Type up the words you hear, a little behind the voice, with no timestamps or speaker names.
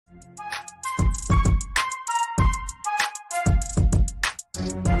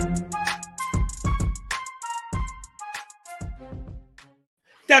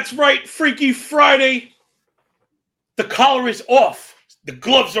That's right, Freaky Friday. The collar is off. The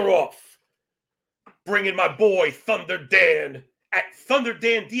gloves are off. Bringing my boy Thunder Dan at Thunder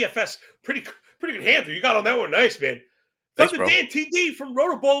Dan DFS. Pretty good handle. You got on that one, nice man. Thanks, Thunder bro. Dan TD from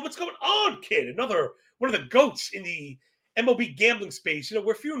Rotorball. What's going on, kid? Another one of the goats in the MLB gambling space.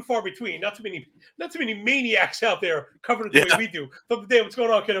 We're few and far between. Not too many maniacs out there covering it the way we do. Thunder Dan, what's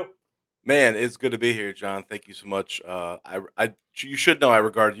going on, kiddo? Man, it's good to be here, John. Thank you so much. You should know I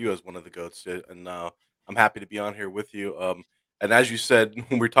regard you as one of the goats, and I'm happy to be on here with you. And as you said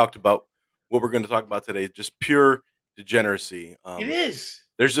when we talked about what we're going to talk about today, just pure degeneracy. It is.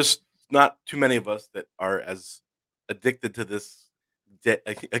 There's just not too many of us that are as addicted to this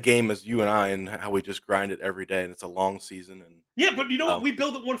a game as you and I, and how we just grind it every day. And it's a long season. And Yeah, but you know what? We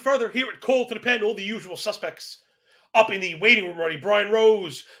build it one further here at Cole to the Pen. All the usual suspects up in the waiting room already. Brian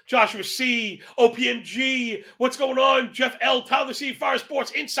Rose, Joshua C, OPMG. What's going on? Jeff L, Tyler C, Fire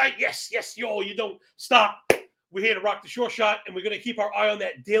Sports Insight. Yes, y'all. You don't stop. We're here to rock the short shot, and we're going to keep our eye on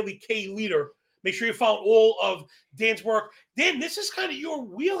that Daily K leader. Make sure you follow all of Dan's work. Dan, this is kind of your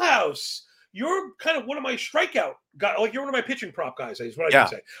wheelhouse. You're kind of one of my strikeout guys. Like, you're one of my pitching prop guys, is what I can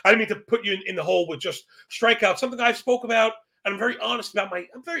say. I didn't mean to put you in the hole with just strikeout. Something I spoke about, and I'm very honest about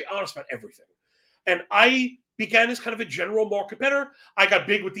everything. And I began as kind of a general market bettor. I got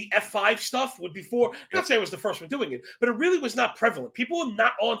big with the F5 stuff before. Not say I was the first one doing it, but it really was not prevalent. People were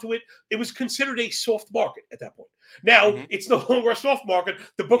not onto it. It was considered a soft market at that point. Now, it's no longer a soft market.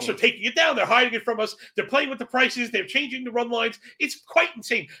 The books are taking it down. They're hiding it from us. They're playing with the prices. They're changing the run lines. It's quite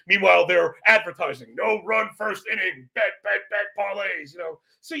insane. Meanwhile, they're advertising, no run first inning, bet parlays,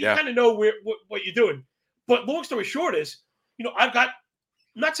 So you kind of know what you're doing. But long story short is, I've got,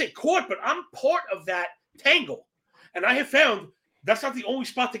 I'm not saying caught, but I'm part of that tangle. And I have found that's not the only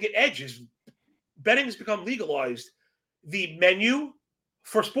spot to get edges. Betting has become legalized. The menu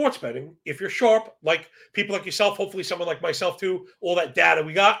for sports betting, if you're sharp, like people like yourself, hopefully someone like myself too, all that data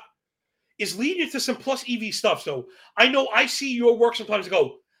we got, is leading to some plus EV stuff. So I know I see your work sometimes and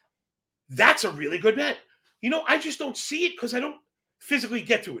go, that's a really good bet. I just don't see it because I don't physically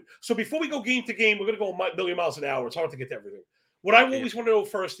get to it. So before we go game to game, we're going to go a million miles an hour. It's hard to get to everything. What I always want to know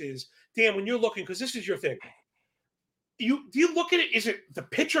first is, Dan, when you're looking, because this is your thing, do you look at it? Is it the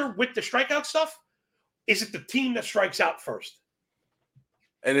pitcher with the strikeout stuff? Is it the team that strikes out first?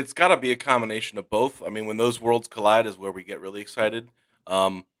 And it's got to be a combination of both. I mean, when those worlds collide is where we get really excited.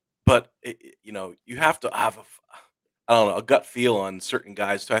 But you have to have a gut feel on certain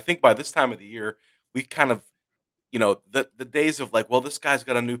guys. So I think by this time of the year, we kind of, the days of like, well, this guy's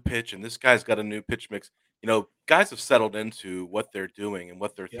got a new pitch and this guy's got a new pitch mix. Guys have settled into what they're doing and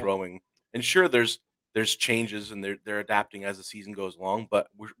what they're throwing. And sure, there's changes and they're adapting as the season goes along, but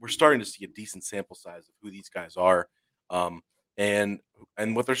we're starting to see a decent sample size of who these guys are, and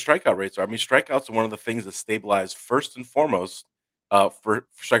what their strikeout rates are. I mean, strikeouts are one of the things that stabilize first and foremost for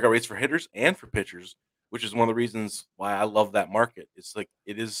strikeout rates for hitters and for pitchers, which is one of the reasons why I love that market. It's like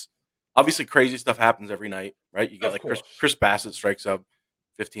it is obviously crazy stuff happens every night, right? You get like Chris Bassett strikes out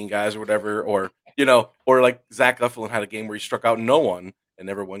 15 guys or whatever, or like Zach Eflin had a game where he struck out no one and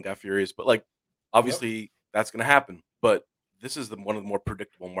everyone got furious. But like, obviously that's going to happen. But this is one of the more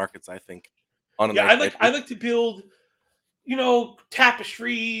predictable markets, I think. I like to build,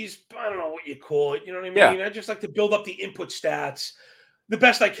 tapestries. I don't know what you call it. You know what I mean? Yeah. I just like to build up the input stats the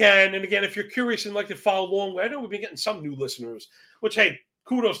best I can. And again, if you're curious and like to follow along, I know we've been getting some new listeners, which, hey,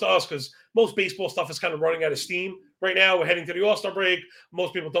 kudos to us because most baseball stuff is kind of running out of steam right now. We're heading to the All-Star break.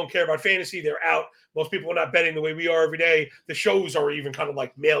 Most people don't care about fantasy. They're out. Most people are not betting the way we are every day. The shows are even kind of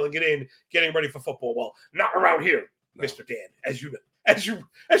like mailing it in, getting ready for football. Well, not around here, Mr. Dan, as you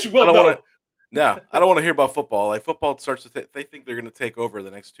well know. I don't want to hear about football. Like football starts to they think they're going to take over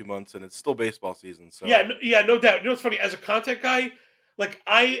the next 2 months, and it's still baseball season. So yeah, no doubt. What's funny? As a content guy, like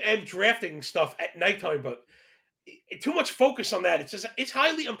I am drafting stuff at nighttime, but too much focus on that. It's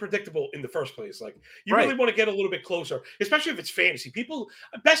highly unpredictable in the first place. Like you really want to get a little bit closer, especially if it's fantasy.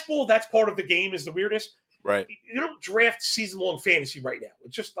 Best ball, that's part of the game is the weirdest. Right. You don't draft season-long fantasy right now.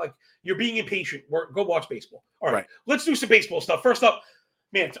 It's just like you're being impatient. Go watch baseball. All right. Let's do some baseball stuff. First up,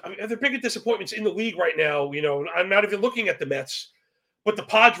 man, the biggest disappointments in the league right now, I'm not even looking at the Mets, but the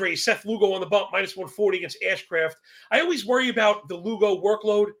Padres, Seth Lugo on the bump, minus 140 against Ashcraft. I always worry about the Lugo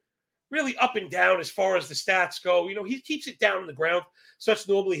workload, really up and down as far as the stats go. He keeps it down on the ground. So that's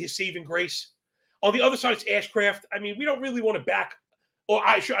normally his saving grace. On the other side, it's Ashcraft. I mean, we don't really want to back,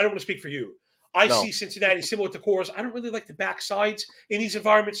 I don't want to speak for you. I see Cincinnati similar to Coors. I don't really like the back sides in these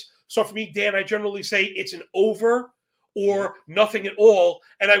environments. So for me, Dan, I generally say it's an over or nothing at all.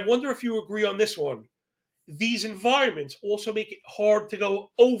 And I wonder if you agree on this one. these environments also make it hard to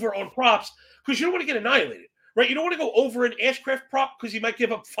go over on props because you don't want to get annihilated, right? You don't want to go over an Ashcraft prop because you might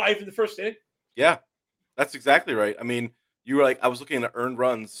give up 5 in the first inning. Yeah. That's exactly right. I mean, you were like I was looking at earned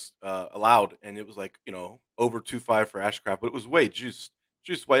runs, allowed, and it was like, over 2.5 for Ashcraft, but it was way juiced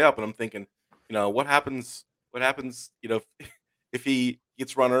way up, and I'm thinking, what happens, if he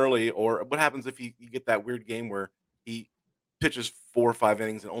gets run early, or what happens if you get that weird game where he pitches 4 or 5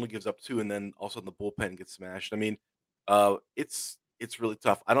 innings and only gives up 2, and then all of a sudden the bullpen gets smashed. I mean, it's really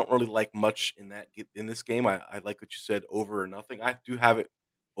tough. I don't really like much in this game. I like what you said, over or nothing. I do have it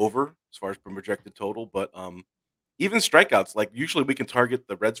over as far as projected total, but even strikeouts, like usually we can target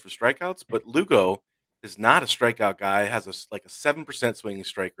the Reds for strikeouts, but Lugo is not a strikeout guy. Has like a 7% swinging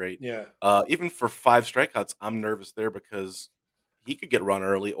strike rate. Yeah. Even for 5 strikeouts, I'm nervous there because he could get run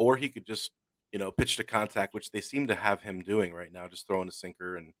early, or he could just pitch to contact, which they seem to have him doing right now, just throwing a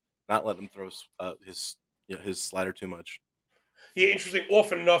sinker and not letting him throw his slider too much. Yeah, interesting.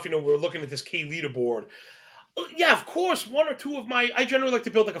 Often enough, we're looking at this key leaderboard. Yeah, of course, one or two of I generally like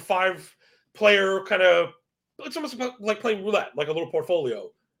to build like a 5-player kind of, it's almost like playing roulette, like a little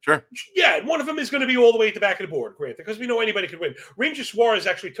portfolio. Sure. Yeah, and one of them is going to be all the way at the back of the board, granted, because we know anybody could win. Ranger Suarez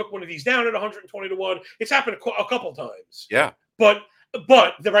actually took one of these down at 120 to 1. It's happened a couple times. Yeah. But the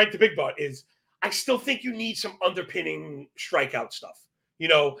big but is I still think you need some underpinning strikeout stuff.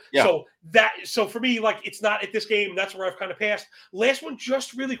 Yeah. So for me, like, it's not at this game. That's where I've kind of passed. Last one,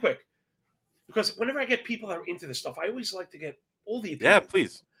 just really quick, because whenever I get people that are into this stuff, I always like to get all the Yeah. opinions.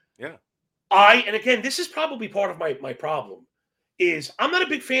 Please. Yeah. And again, this is probably part of my problem is I'm not a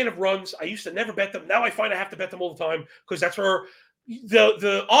big fan of runs. I used to never bet them. Now I find I have to bet them all the time because that's where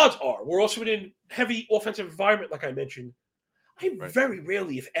the odds are. We're also in a heavy offensive environment, like I mentioned. I Right. very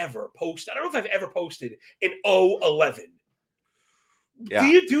rarely, if ever, post. I don't know if I've ever posted an 0-11. Do Yeah.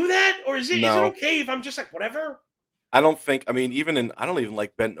 you do that, or is it No. okay if I'm just like whatever? I don't think. I mean, I don't even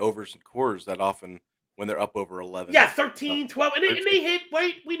like betting overs and quarters that often when they're up over 11. Yeah, 13, 12, and they hit.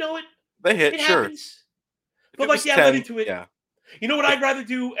 Right, we know it. They hit, It sure. happens. If But it like, was yeah, let 10, into it. yeah. You know what If I'd rather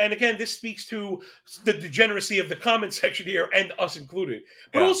do? And again, this speaks to the degeneracy of the comment section here and us included.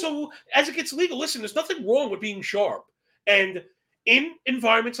 But yeah. also, as it gets legal, listen, there's nothing wrong with being sharp. And in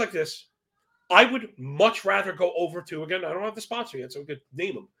environments like this, I would much rather go over to, again, I don't have the sponsor yet, so we could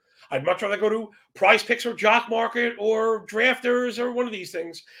name them. I'd much rather go to Prize Picks or Jock Market or Drafters or one of these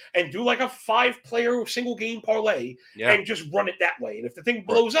things and do like a 5-player single game parlay Yeah. and just run it that way. And if the thing Right.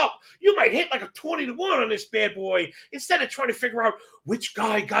 blows up, you might hit like a 20 to 1 on this bad boy instead of trying to figure out which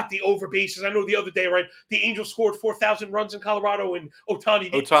guy got the over bases. I know the other day, right? The Angels scored 4,000 runs in Colorado and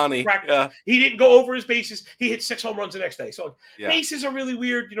Otani didn't Otani, practice. yeah. He didn't go over his bases. He hit 6 home runs the next day. So Yeah. bases are really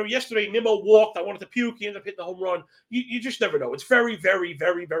weird. Yesterday Nimmo walked. I wanted to puke. He ended up hitting the home run. You just never know. It's very, very,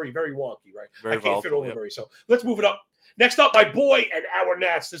 very, very, very wonky, right? Very I can't fit all volatile, in yep. very. So let's move it up. Next up, my boy and our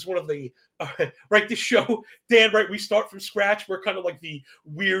Nats. This is one of the right. This show, Dan. Right, we start from scratch. We're kind of like the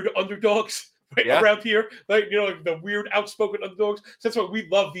weird underdogs right Yeah. around here, like like the weird outspoken underdogs. So that's why we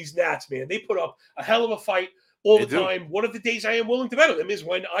love these Nats, man. They put up a hell of a fight all They the do. time. One of the days I am willing to bet on them is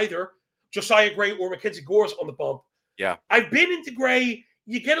when either Josiah Gray or Mackenzie Gore's on the bump. Yeah. I've been into Gray.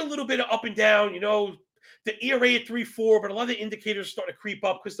 You get a little bit of up and down, the ERA at 3.4, but a lot of the indicators are starting to creep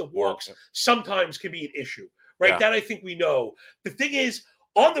up because the walks sometimes can be an issue, right? Yeah. That I think we know. The thing is,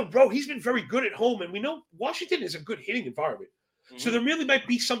 on the road, he's been very good at home, and we know Washington is a good hitting environment. So Mhm. there really might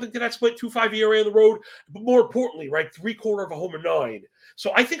be something to that split 2.5 ERA on the road, but more importantly, right, 3/4 of a homer 9.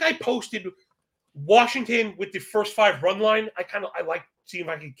 So I think I posted Washington with the first 5 run line. I like seeing if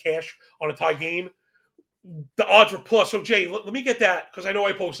I can cash on a tie game. The odds were plus. So Jay, let me get that because I know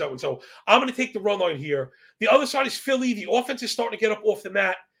I posted that one. So I'm going to take the run line here. The other side is Philly. The offense is starting to get up off the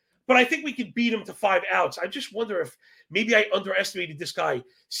mat, but I think we can beat them to 5 outs. I just wonder if maybe I underestimated this guy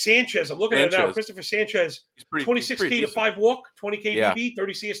Sanchez. I'm looking at it now. Sanchez. Christopher Sanchez, He's pretty 26K to decent. 5 walk, 20K Yeah. BB,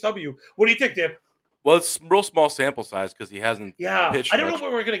 30 CSW. What do you think, Dan? Well, it's real small sample size because he hasn't Yeah, pitched I don't know much.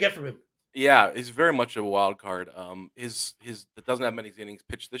 what we're going to get from him. Yeah, he's very much a wild card. His that doesn't have many innings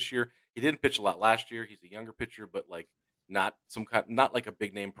pitched this year. He didn't pitch a lot last year. He's a younger pitcher, but like not like a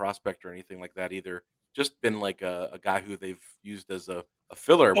big name prospect or anything like that either. Just been like a guy who they've used as a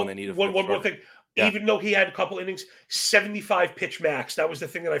filler when Oh, they need a one fifth more starter. thing. Yeah, Even though he had a couple innings, 75 pitch max. That was the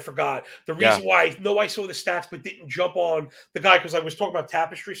thing that I forgot. The yeah, reason why I know I saw the stats but didn't jump on the guy because I was talking about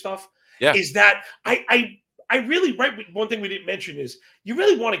tapestry stuff yeah, is that I really one thing we didn't mention is you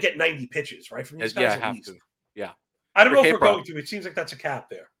really want to get 90 pitches, right? From these yeah. guys I at have least. to. Yeah, I don't for know if K we're prop. going to. It seems like that's a cap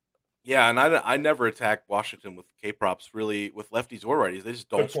there. Yeah, and I never attack Washington with K props really with lefties or righties. They just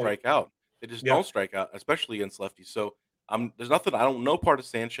Good don't point. strike out. They just Yeah. don't strike out, especially against lefties. So there's nothing. I don't know part of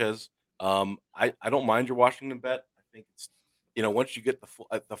Sanchez. I don't mind your Washington bet. I think it's once you get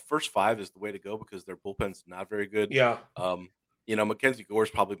the first 5 is the way to go because their bullpen's not very good. Yeah, Um, Mackenzie Gore is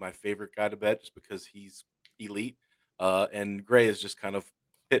probably my favorite guy to bet just because he's elite, and Gray is just kind of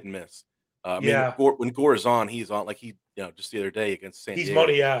hit and miss. I mean, yeah. Gore when Gore is on, he's on like just the other day against San He's Diego,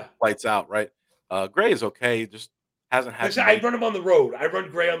 money, yeah. lights out, right? Gray is okay, just hasn't Like I had said, I major. run him on the road. I run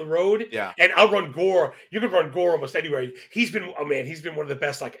Gray on the road, Yeah, and I'll run Gore. You can run Gore almost anywhere. He's been one of the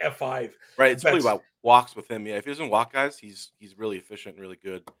best like F5 right. It's really bets. about walks with him. Yeah, if he doesn't walk guys, he's really efficient and really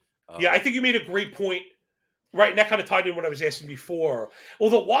good. Yeah, I Um, think you made a great point. Right, and that kind of tied in what I was asking before.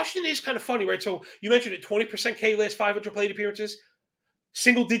 Although Washington is kind of funny, right? So you mentioned it, 20% K last 500 plate appearances,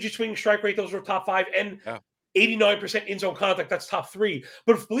 single digit swing strike rate, those are top 5, and yeah, 89% in zone contact, that's top 3.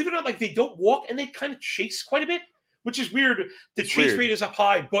 But believe it or not, like they don't walk and they kind of chase quite a bit, which is weird. The it's chase weird. rate is up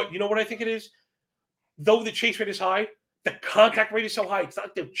high, but you know what I think it is? Though the chase rate is high, the contact rate is so high. It's not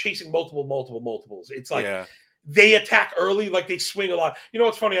like they're chasing multiples. It's like Yeah, they attack early, like they swing a lot. You know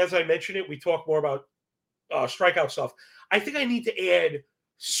what's funny? As I mentioned it, we talk more about strikeout stuff. I think I need to add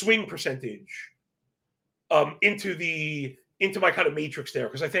swing percentage into my kind of matrix there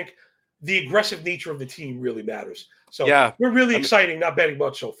because I think the aggressive nature of the team really matters. So yeah. we're really I mean, exciting, not betting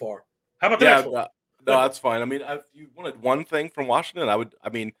much so far. How about the yeah. next one? No, no, that's fine. I mean, if you wanted one thing from Washington, I would. I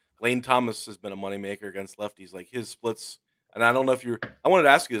mean, Lane Thomas has been a moneymaker against lefties. Like his splits, and I don't know if you're. I wanted to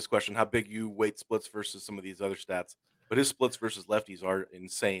ask you this question: how big you weight splits versus some of these other stats? But his splits versus lefties are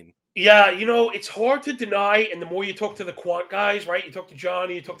insane. Yeah, it's hard to deny. And the more you talk to the quant guys, right? You talk to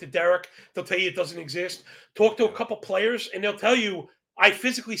Johnny, you talk to Derek, they'll tell you it doesn't exist. Talk to a Yeah. couple players, and they'll tell you, I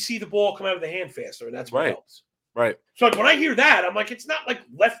physically see the ball come out of the hand faster, and that's what Right. helps. Right. So like when I hear that, I'm like, it's not like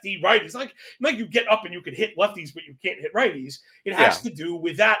lefty right. It's like you get up and you can hit lefties, but you can't hit righties. It has Yeah. to do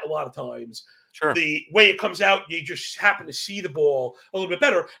with that a lot of times. Sure. The way it comes out, you just happen to see the ball a little bit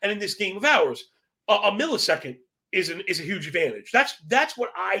better. And in this game of ours, a millisecond is a huge advantage. That's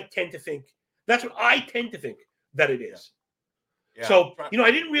what I tend to think. That's what I tend to think that it Yeah. is. Yeah. So I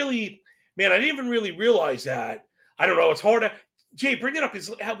didn't really, man, I didn't even really realize that. I don't know. It's hard to. Jay, bring it up.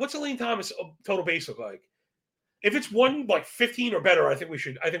 What's Elaine Thomas total base look like? If it's one like 15 or better, I think we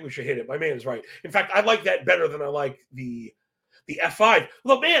should hit it. My man is right. In fact, I like that better than I like the F5.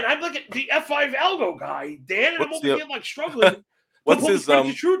 Look, man, I'm looking at the F5 algo guy, Dan, and I'm What's over the here like struggling. But what's pull the his straight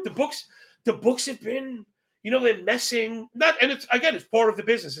to truth. The books have been, they're messing. Not, and it's part of the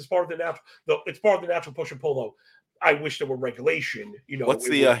business. It's part of the natural. It's part of the natural push and pull. Though, I wish there were regulation. what's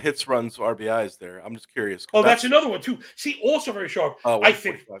It the would. hits runs RBIs there? I'm just curious because Oh, that's that's another one too. See, also very sharp. I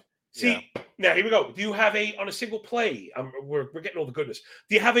think. 145. Yeah. See, now here we go. Do you have on a single play? We're getting all the goodness.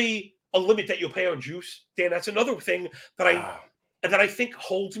 Do you have a limit that you'll pay on juice, Dan? That's another thing Ah, that I think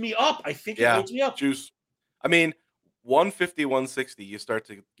holds me up. I think it yeah. holds me up. Juice. I mean, 150, 160, you start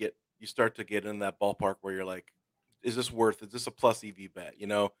to get in that ballpark where you're like, is this a plus EV bet?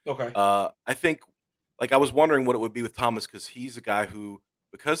 Okay. I think like I was wondering what it would be with Thomas because he's a guy who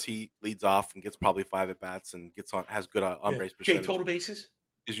because he leads off and gets probably 5 at bats and gets on has good on Yeah. base Jay, percentage total bases.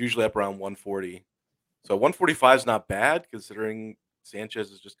 is usually up around 140. So 145 is not bad considering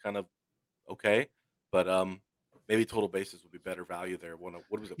Sanchez is just kind of okay, but maybe total bases would be better value there. What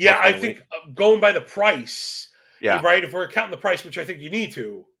was it Yeah, plus I 108? think going by the price, Yeah, right? If we're counting the price, which I think you need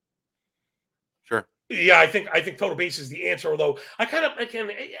to. sure. Yeah, I think total base is the answer. Although I kind of again,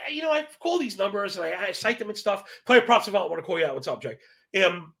 I call these numbers and I cite them and stuff. Player props about. I want to call you out. What's up, Jay?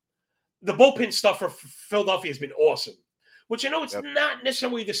 The bullpen stuff for Philadelphia has been awesome. Which I know it's Yep. not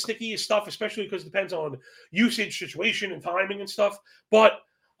necessarily the stickiest stuff, especially because it depends on usage, situation, and timing and stuff. But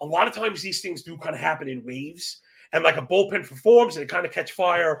a lot of times these things do kind of happen in waves. And like a bullpen performs and it kind of catch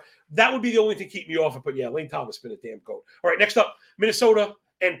fire. That would be the only thing to keep me off it. But yeah, Lane Thomas has been a damn goat. All right, next up, Minnesota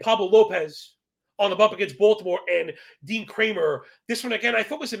and Pablo Lopez on the bump against Baltimore and Dean Kramer. This one, again, I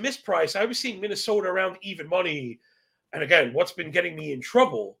thought was a misprice. I was seeing Minnesota around even money. And again, what's been getting me in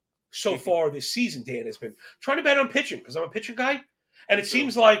trouble so far this season, Dan, has been trying to bet on pitching because I'm a pitching guy. And Me it too.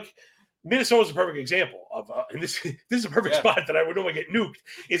 seems like Minnesota's a perfect example of, and this is a perfect Yeah, spot that I would normally get nuked,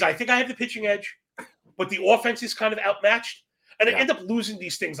 is I think I have the pitching edge, but the offense is kind of outmatched. And I yeah, end up losing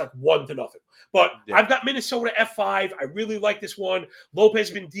these things like 1-0. But yeah, I've got Minnesota F5. I really like this one.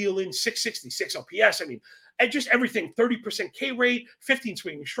 Lopez been dealing 666 OPS. I mean, and just everything 30% K rate, 15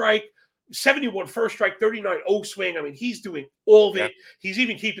 swinging strike, 71 first strike, 39 O swing. I mean, he's doing all of yeah, it. He's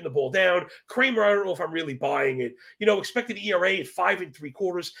even keeping the ball down. Kramer, I don't know if I'm really buying it. Expected ERA at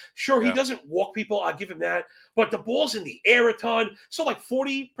 5.75. Sure, he yeah, doesn't walk people. I'll give him that. But the ball's in the air a ton. So like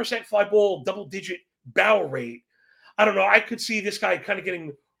 40% fly ball, double digit barrel rate. I don't know. I could see this guy kind of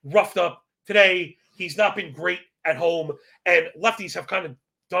getting roughed up today. He's not been great at home, and lefties have kind of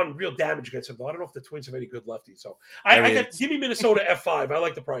done real damage against him. Though I don't know if the Twins have any good lefties. So I I mean, got give me Minnesota F5. I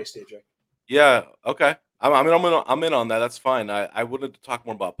like the price, TJ. yeah, okay. I'm in on that. That's fine. I wanted to talk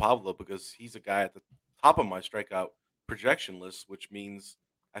more about Pablo because he's a guy at the top of my strikeout projection list, which means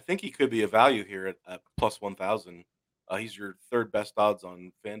I think he could be a value here at plus 1,000. He's your third best odds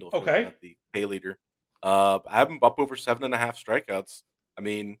on FanDuel if you're looking Okay. at the pay leader. I have him up over 7.5 strikeouts. I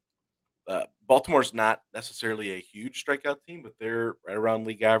mean, Baltimore's not necessarily a huge strikeout team, but they're right around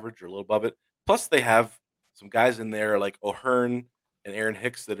league average or a little above it. Plus, they have some guys in there like O'Hearn and Aaron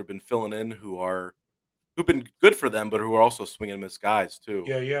Hicks that have been filling in who've been good for them, but who are also swing and miss guys too.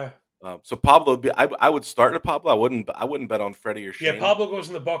 Yeah, yeah. So Pablo, I would start at Pablo. I wouldn't bet on Freddie or Yeah, Shane. Pablo goes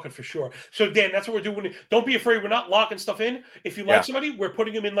in the bucket for sure. So Dan, that's what we're doing. Don't be afraid. We're not locking stuff in. If you like Yeah, somebody, we're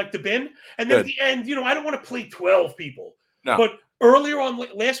putting them in like the bin. And then at good. the end, I don't want to play 12 people. No, But earlier on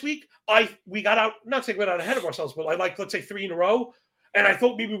last week, we got out, not saying we got out ahead of ourselves, but I like, let's say 3 in a row. And I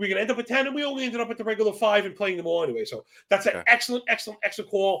thought maybe we were going to end up at 10, and we only ended up at the regular 5 and playing them all anyway. So that's an okay, excellent, excellent, excellent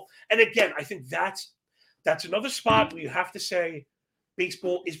call. And again, I think that's another spot where you have to say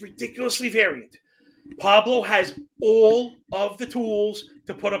baseball is ridiculously variant. Pablo has all of the tools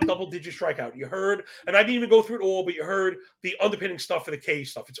to put up double-digit strikeout. You heard, and I didn't even go through it all, but you heard the underpinning stuff for the K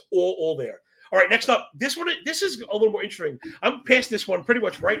stuff. It's all there. All right, next up, this is a little more interesting. I'm past this one pretty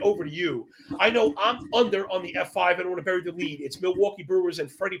much right over to you. I know I'm under on the F5. I don't want to bury the lead. It's Milwaukee Brewers and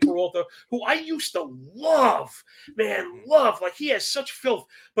Freddie Peralta, who I used to love, man, love. Like, he has such filth,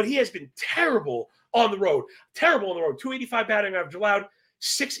 but he has been terrible on the road. Terrible on the road. 285 batting average allowed,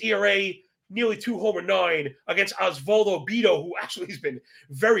 6 ERA, nearly 2 homer 9 against Osvaldo Bido, who actually has been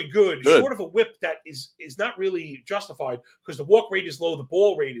very good, good. short of a whip that is not really justified because the walk rate is low, the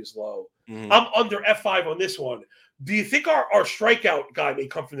ball rate is low. Mhm. I'm under F5 on this one. Do you think our strikeout guy may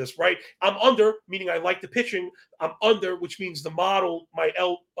come from this, right? I'm under, meaning I like the pitching. I'm under, which means the model, my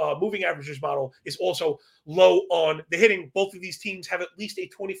moving averages model, is also low on the hitting. Both of these teams have at least a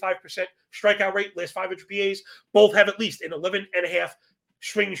 25% strikeout rate, last 500 PAs. Both have at least an 11.5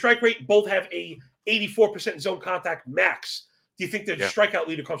 swing strike rate. Both have a 84% zone contact max. Do you think the Yeah, strikeout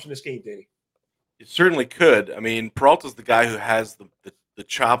leader comes from this game, Danny? it certainly could. I mean, Peralta's the guy who has the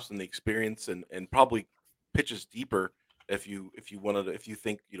chops and the experience, and probably pitches deeper. If you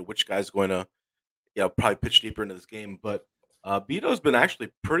think which guy's going to probably pitch deeper into this game. But Beto's been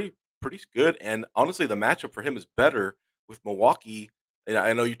actually pretty good, and honestly, the matchup for him is better with Milwaukee. And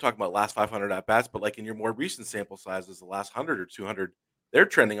I know you're talking about last 500 at bats, but like in your more recent sample sizes, the last 100 or 200, they're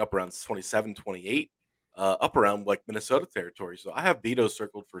trending up around 27, 28, up around like Minnesota territory. So I have Beto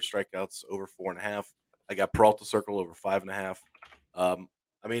circled for strikeouts over 4.5. I got Peralta circled over 5.5. Um,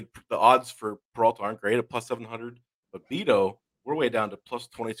 I mean, the odds for Peralta aren't great at plus 700, but Beto, we're way down to plus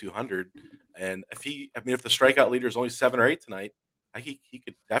 2,200. And if the strikeout leader is only 7 or 8 tonight, he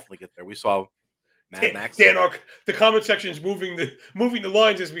could definitely get there. We saw Mad Max. Dan, the comment section is moving the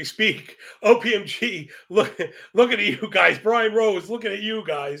lines as we speak. OPMG, looking at you guys. Brian Rose, looking at you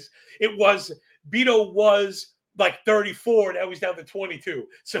guys. Beto was like 34, now he's down to 22.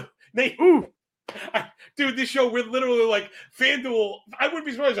 So they Ooh, dude, this show, we're literally like FanDuel. I wouldn't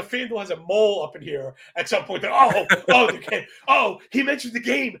be surprised if FanDuel has a mole up in here at some point. He mentioned the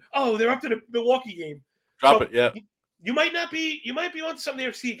game. Oh, they're up to the Milwaukee game. drop So it, yeah, you might be on something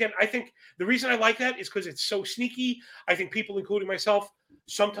there. See, again, I think the reason I like that is because it's so sneaky. I think people, including myself,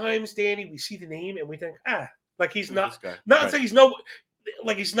 sometimes, Danny, we see the name and we think, like he's who's this not, guy? not Right. saying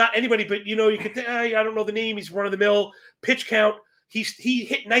like he's not anybody, but you could think, I don't know the name. He's run of the mill. Pitch count. He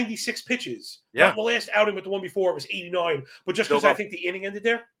hit 96 pitches. Not Yeah, the last outing, but the one before it was 89. But just build because I up. think the inning ended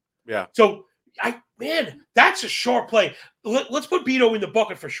there. Yeah, So that's a sharp play. Let's put Beto in the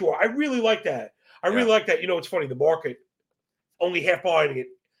bucket for sure. I really like that. I yeah, really like that. It's funny. The market only half buying it.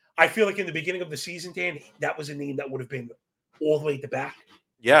 I feel like in the beginning of the season, Dan, that was a name that would have been all the way at the back.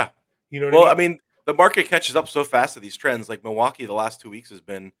 yeah. You know what I Well, I mean? mean, the market catches up so fast to these trends. Like Milwaukee, the last 2 weeks has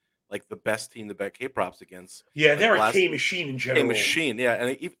been like the best team to bet K props against. Yeah, Like they're the a last K machine in K general. machine, yeah. And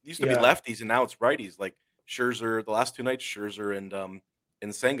it used to be Yeah. lefties, and now it's righties. Like Scherzer, the last 2 nights, Scherzer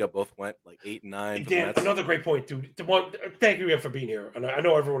and Senga both went like 8 and 9 for the Dan, Mets. another great point, dude. Thank you again for being here. And I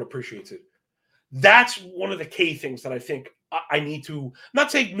know everyone appreciates it. That's one of the K things that I think I need to not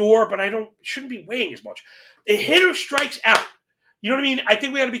say ignore, but shouldn't be weighing as much. A hitter strikes out. You know what I mean? I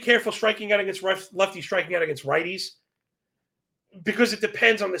think we got to be careful striking out against lefties, striking out against righties, because it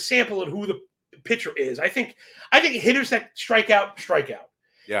depends on the sample and who the pitcher is. I think hitters that strike out, strike out.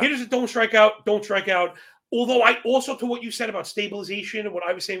 Yeah, Hitters that don't strike out, don't strike out. Although I also, to what you said about stabilization and what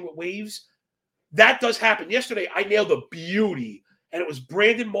I was saying with waves, that does happen. Yesterday, I nailed a beauty, and it was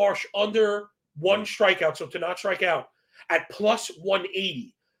Brandon Marsh under one strikeout, so to not strike out, at plus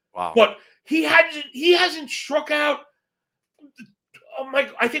 180. Wow. But he hasn't struck out. Oh my!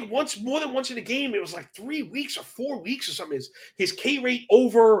 I think more than once in a game, it was like 3 weeks or 4 weeks or something. His K rate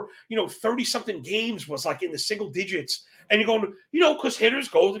over 30 something games was like in the single digits, and you're going because hitters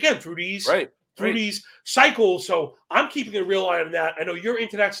go again through these Right. through Right. these cycles. So I'm keeping a real eye on that. I know you're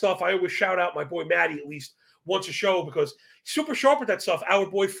into that stuff. I always shout out my boy Matty at least once a show because he's super sharp with that stuff. Our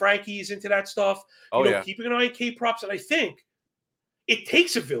boy Frankie is into that stuff. Oh yeah. Keeping an eye on K props, and I think it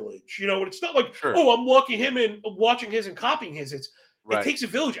takes a village, and it's not like, Sure. oh, I'm walking him and watching his and copying his. It Right. takes a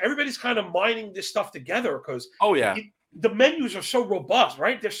village. Everybody's kind of mining this stuff together because Oh yeah. the menus are so robust,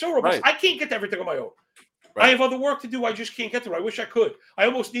 right? They're so robust. Right. I can't get to everything on my own. I Right. have other work to do. I just can't get to it. I wish I could. I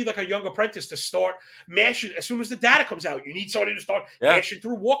almost need like a young apprentice to start mashing as soon as the data comes out. You need somebody to start Yeah. mashing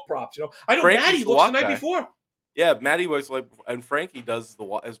through walk props. I know Frankie's Maddie the looks walk the night guy. before. Yeah, Maddie was like, and Frankie does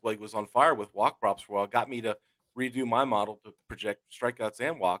was on fire with walk props for a while. Got me to redo my model to project strikeouts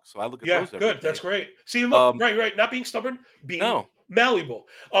and walks. So I look at Yeah, those every good. That's day. great. See, look, Um, right. Not being stubborn, being no, malleable.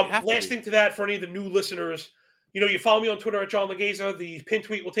 you have to Last be. thing to that for any of the new listeners, you follow me on Twitter at John Legeza. The pin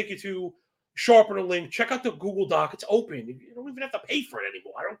tweet will take you to Sharpener link. Check out the Google Doc. It's open. You don't even have to pay for it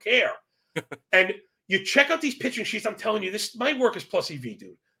anymore. I don't care. And you check out these pitching sheets. I'm telling you, my work is plus EV,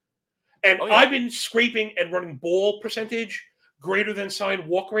 dude. And Oh yeah, I've been scraping and running ball percentage greater than sign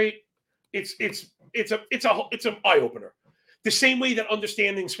walk rate. It's an eye opener. The same way that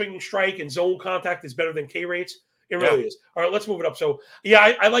understanding swinging strike and zone contact is better than K rates. It yeah, really is. All right, let's move it up. So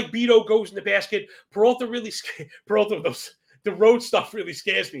yeah, I like Beto goes in the basket. Peralta the road stuff really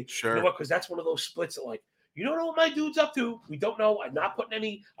scares me. You know sure. what? Because that's one of those splits that you don't know what my dude's up to. We don't know. I'm not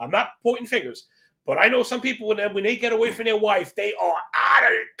pointing fingers. But I know some people when they get away from their wife, they are out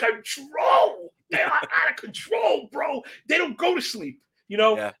of control. They are out of control, bro. They don't go to sleep,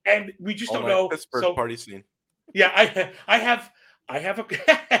 Yeah, and we just all don't night know. Pittsburgh So party scene. yeah, I have a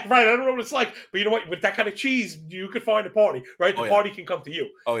right. I don't know what it's like, but you know what? With that kind of cheese, you could find a party, right? The Oh yeah, party can come to you.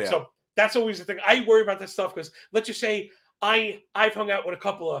 oh yeah. So that's always the thing. I worry about that stuff because let's just say I've hung out with a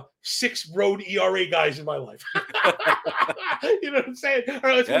couple of 6 road ERA guys in my life. You know what I'm saying? All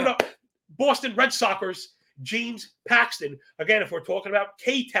right, let's move it Yeah, up. Boston Red Soxers, James Paxton. Again, if we're talking about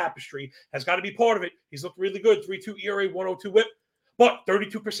K tapestry, has got to be part of it. He's looked really good. 3.2 ERA, 102 whip, but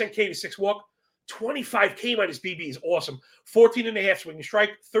 32% K to 6 walk. 25 K minus BB is awesome. 14 and a half swinging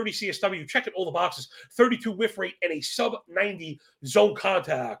strike, 30 CSW, checking all the boxes, 32 whiff rate, and a sub 90 zone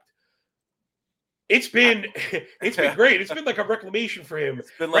contact. It's been yeah. great. It's been like a reclamation for him.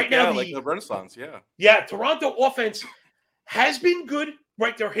 It's been Right like now, like a renaissance. Toronto offense has been good.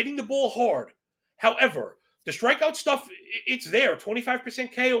 Right, they're hitting the ball hard. However, the strikeout stuff, it's there.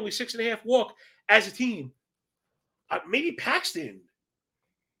 25% K, only 6.5 walk as a team. Maybe Paxton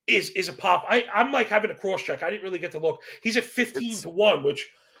is a pop. I'm like having a cross check. I didn't really get to look. He's at 15 It's to 1, which is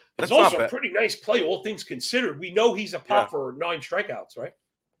that's not also a bad. pretty nice play, all things considered. We know he's a Yeah, pop for 9 strikeouts, right?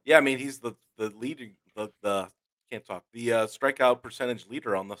 yeah. I mean, he's the leading the can't talk the strikeout percentage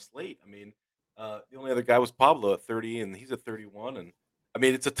leader on the slate. I mean, the only other guy was Pablo at 30, and he's at 31. And I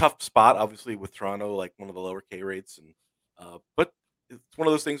mean, it's a tough spot, obviously, with Toronto, like one of the lower K rates, and but it's one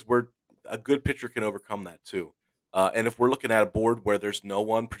of those things where a good pitcher can overcome that too. And if we're looking at a board where there's no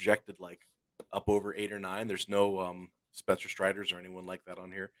one projected like up over 8 or 9, there's no Spencer Striders or anyone like that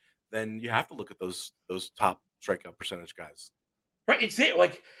on here, then you have to look at those top strikeout percentage guys. Right. It's there.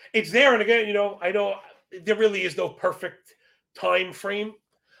 It's there. And again, I know there really is no perfect time frame.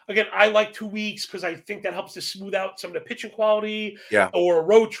 Again, I like 2 weeks because I think that helps to smooth out some of the pitching quality Yeah, or a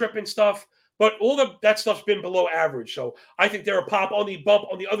road trip and stuff. But that stuff's been below average. So I think they're a pop. On the bump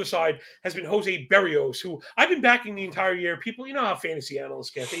on the other side has been Jose Berrios, who I've been backing the entire year. People, you know how fantasy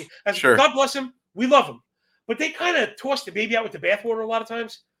analysts get. sure. God bless him. We love him. But they kind of toss the baby out with the bathwater a lot of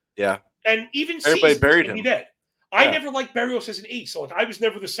times. Yeah. And even Everybody seasons buried can be him. dead. I Yeah. never liked Berrios as an ace. So I was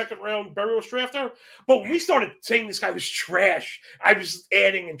never the second round Berrios drafter. But when we started saying this guy was trash, I was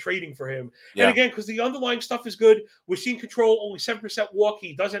adding and trading for him. And Yeah. again, because the underlying stuff is good, we're seeing control, only 7% walk.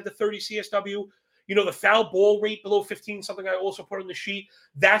 He does have the 30 CSW. The foul ball rate below 15, something I also put on the sheet.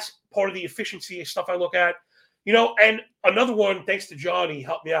 That's part of the efficiency stuff I look at. And another one, thanks to John, he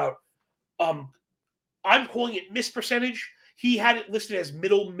helped me out. I'm calling it miss percentage. He had it listed as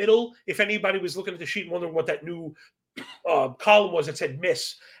middle. If anybody was looking at the sheet and wondering what that new column was, it said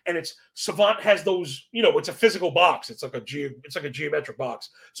miss. And it's Savant has those, it's a physical box. It's like a geometric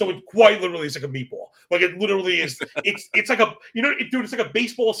box. So it quite literally is like a meatball. Like it literally is. It's like dude, it's like a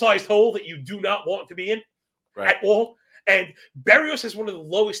baseball sized hole that you do not want to be in Right. at all. And Berrios has one of the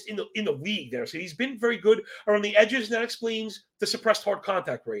lowest in the league there. So he's been very good around the edges, and that explains the suppressed hard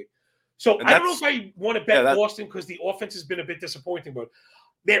contact rate. So And I don't know that's if I want to yeah, bet that Boston because the offense has been a bit disappointing, but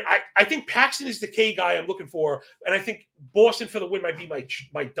Man, I think Paxton is the K guy I'm looking for, and I think Boston for the win might be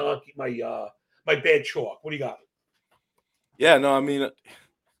my donkey, my bad chalk. What do you got? Yeah, no, I mean,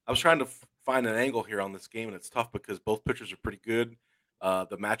 I was trying to find an angle here on this game, and it's tough because both pitchers are pretty good.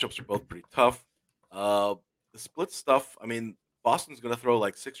 The matchups are both pretty tough. Uh, the split stuff, I mean, Boston's going to throw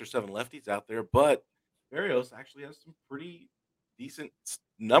like 6 or 7 lefties out there, but Barrios actually has some pretty decent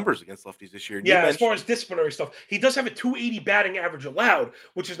numbers against lefties this year. And you Yeah, as far mentioned, as disciplinary stuff, he does have a 280 batting average allowed,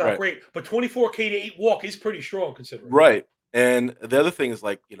 which is not right, great, but 24K to 8 walk is pretty strong considering. right. And the other thing is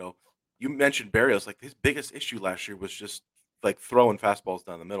like, you mentioned Barrios, like his biggest issue last year was just like throwing fastballs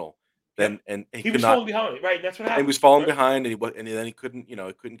down the middle. Yep. And he He could was not. falling behind, right? And that's what And he was happens, falling right? behind, and then he couldn't, he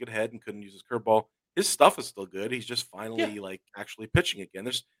couldn't get ahead and couldn't use his curveball. His stuff is still good. He's just Yeah, finally like actually pitching again.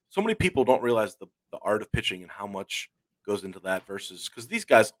 There's so many people don't realize the art of pitching and how much goes into that versus because these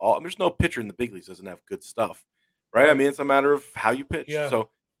guys all there's no pitcher in the big leagues doesn't have good stuff, right? I right. mean, it's a matter of how you pitch. Yeah, So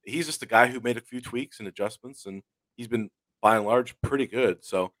he's just a guy who made a few tweaks and adjustments, and he's been by and large pretty good.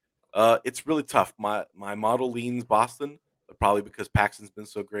 So it's really tough. My model leans Boston, but probably because Paxton's been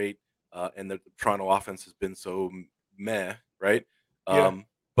so great, and the Toronto offense has been so meh, right? yeah.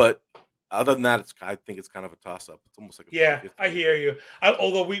 But other than that, I think it's kind of a toss up. It's almost like a Yeah, 50-50. I hear you.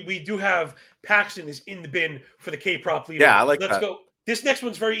 Although we do have Paxton is in the bin for the K prop leader. Yeah, I like Let's that. go. This next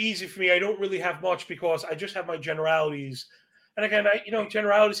one's very easy for me. I don't really have much because I just have my generalities. And again,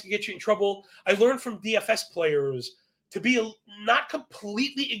 generalities can get you in trouble. I learned from DFS players to be not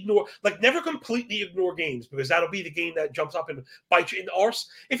completely ignore, like never completely ignore games because that'll be the game that jumps up and bites you in the arse.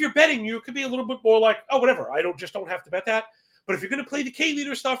 If you're betting, you could be a little bit more like, oh, whatever. I don't have to bet that. But if you're going to play the K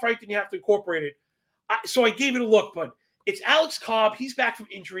leader stuff, right, then you have to incorporate it. So I gave it a look, but it's Alex Cobb. He's back from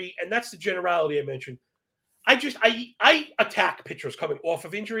injury, and that's the generality I mentioned. I attack pitchers coming off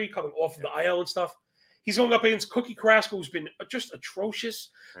of injury, coming off of the IL and stuff. He's going up against Cookie Carrasco, who's been just atrocious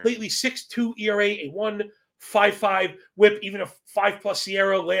Right. lately. 6.2 ERA, a 1.55 WHIP, even a 5+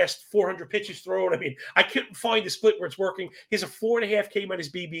 Sierra last 400 pitches thrown. I mean, I couldn't find a split where it's working. He has a 4.5 K minus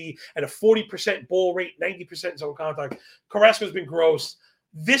BB and a 40% ball rate, 90% zone contact. Carrasco's been gross.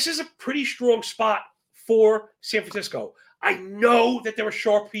 This is a pretty strong spot for San Francisco. I know that there are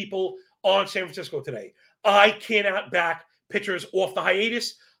sharp people on San Francisco today. I cannot back pitchers off the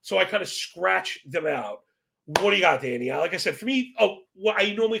hiatus, so I kind of scratch them out. What do you got, Danny? Like I said, for me, what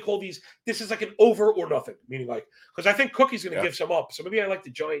I normally call these, this is like an over or nothing, meaning like, because I think Cookie's going to Yeah. give some up. So maybe I like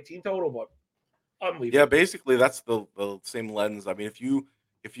the giant team total, but I'm leaving. Yeah, basically that's the same lens. I mean, if you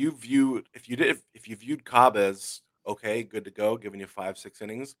viewed Cobb as okay, good to go, giving you 5-6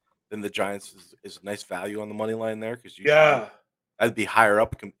 innings, then the Giants is nice value on the money line there because usually Yeah. I'd be higher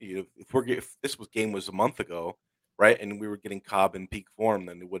up. If this game was a month ago, right, and we were getting Cobb in peak form,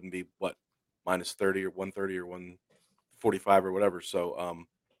 then it wouldn't be what -30 or 130 or 145 or whatever. So,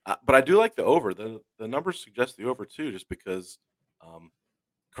 but I do like the over. The numbers suggest the over too, just because um,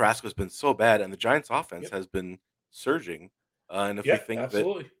 Carrasco's been so bad, and the Giants' offense Yep. has been surging. And if we Yep. think that,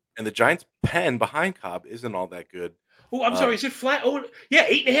 Absolutely. and the Giants' pen behind Cobb isn't all that good. Oh, I'm sorry. Um, Is it flat? Oh, yeah,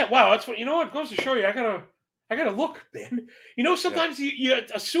 8.5. Wow, that's what you know. What goes to show you, I gotta look, man. yeah, Sometimes you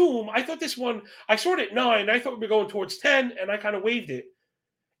assume. I thought this one. I saw it at 9. I thought we were going towards 10, and I kind of waved it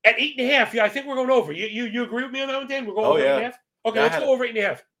at 8.5. Yeah, I think we're going over. You agree with me on that one, Dan? We're going oh over eight and yeah, a half. Okay, yeah. I let's had go it. over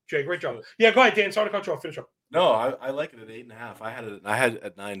 8.5. Jay, great job. uh, Yeah, go ahead, Dan. Sorry to cut you off. Finish up. No, I like it at 8.5. I had it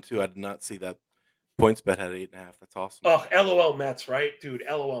at 9 too. I did not see that points bet had 8.5. That's awesome. Oh, LOL Mets, right, dude?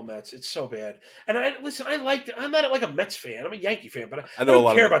 LOL Mets. It's so bad. And listen. I'm not like a Mets fan. I'm a Yankee fan, but I I know a don't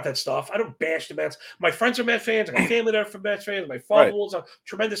lot of care Mets about that stuff. I don't bash the Mets. My friends are Met fans. I got family that are Mets fans. My right. father-in-law's a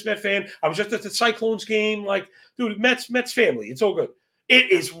tremendous Met fan. I was just at the Cyclones game. Like, dude, Mets family. It's all good. It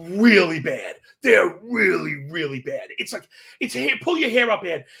is really bad. They're really, really bad. It's like pull your hair up,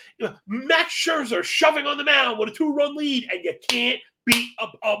 man. Max Scherzer shoving on the mound with a 2-run lead, and you can't beat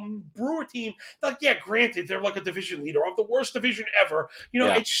a Brewer team. Like, yeah, granted, they're like a division leader of the worst division ever.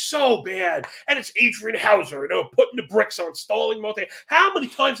 Yeah, It's so bad. And it's Adrian Hauser, putting the bricks on, stalling Marte. How many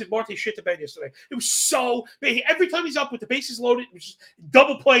times did Marte shit the bed yesterday? It was so bad. Every time he's up with the bases loaded, it was just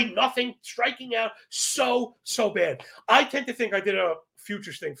double play, nothing, striking out. So bad. I tend to think I did a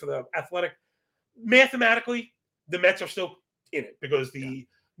futures thing for the Athletic. Mathematically, the Mets are still in it because yeah, the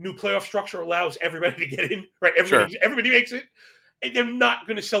new playoff structure allows everybody to get in, right? sure. Everybody makes it. And they're not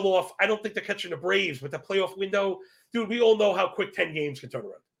going to sell off. I don't think they're catching the Braves, but the playoff window, dude, we all know how quick 10 games can turn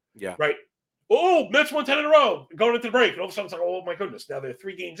around, Yeah, right? Oh, Mets won 10 in a row going into the break. And all of a sudden it's like, oh my goodness, now they're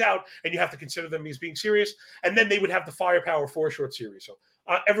 3 games out and you have to consider them as being serious. And then they would have the firepower for a short series. So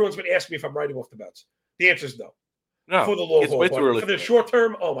everyone's been asking me if I'm writing off the Mets. The answer is no no, for the long it's haul. way too But early for for the that. short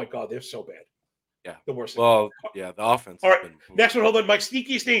term, oh my God, they're so bad. Yeah. The worst thing. Well, yeah, the offense All has right, been oof. next one. Hold on. My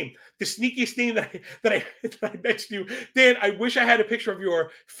sneakiest name, the sneakiest name that I mentioned you, Dan. I wish I had a picture of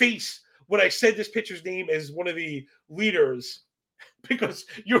your face when I said this pitcher's name as one of the leaders because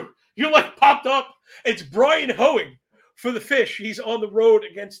you like popped up. It's Brian Hoeing for the Fish. He's on the road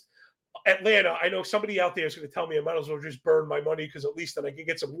against Atlanta. I know somebody out there is going to tell me I might as well just burn my money because at least then I can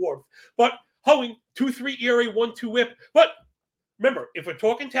get some warmth. But Hoeing, 2.3 ERA, 1.2 WHIP. But remember, if we're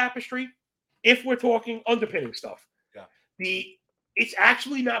talking tapestry, if we're talking underpinning stuff, Yeah. the it's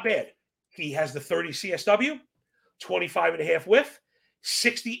actually not bad. He has the 30 CSW, 25 and a half whiff,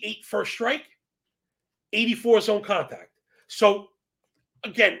 68 first strike, 84 zone contact. So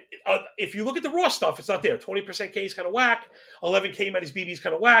again, if you look at the raw stuff, it's not there. 20% K is kind of whack. 11K minus BB is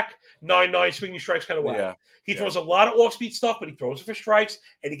kind of whack. 9-9 swinging strikes kind of whack. Yeah. He Yeah. throws a lot of off-speed stuff, but he throws it for strikes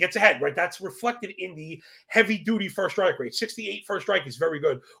and he gets ahead, right? That's reflected in the heavy-duty first strike rate. 68 first strike is very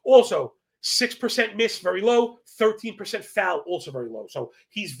good. Also, 6% miss, very low. 13% foul, also very low. So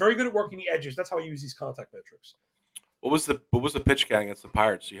he's very good at working the edges. That's how I use these contact metrics. What was the pitch count against the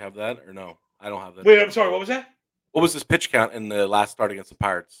Pirates? Do you have that or no? I don't have that. Wait, I'm sorry. What was that? What was his pitch count in the last start against the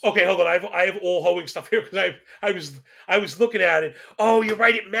Pirates? Okay, hold on. I have all Hoeing stuff here because I was looking at it. Oh, you're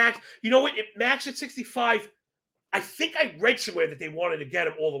right. It max. You know what? It maxed at 65. I think I read somewhere that they wanted to get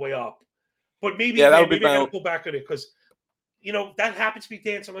him all the way up, but maybe Yeah, that would be maybe I got to my pull back on it because that happens to me,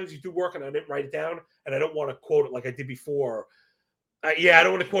 Dan. Sometimes you do work and I didn't write it down, and I don't want to quote it like I did before. Yeah, I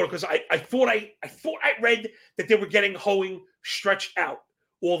don't want to quote it because I read that they were getting Hoeing stretched out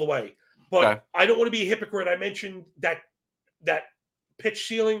all the way, but okay. I don't want to be a hypocrite. I mentioned that pitch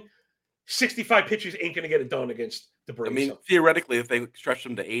ceiling. 65 pitches ain't going to get it done against the I Braves. mean, So theoretically, if they stretch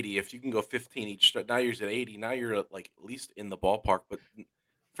them to 80, if you can go 15 each, now you're at 80. Now you're like at least in the ballpark. But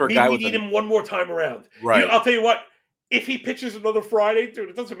for a maybe guy we with need an him one more time around. right, I'll tell you what. If he pitches another Friday, dude,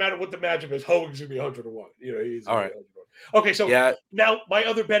 it doesn't matter what the matchup is. Hogan's going to be 101. He's all going to right, be 101. Okay, so yeah, now my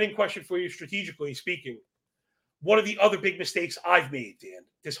other betting question for you, strategically speaking, one of the other big mistakes I've made, Dan,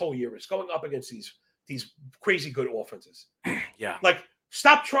 this whole year is going up against these crazy good offenses. yeah. Like,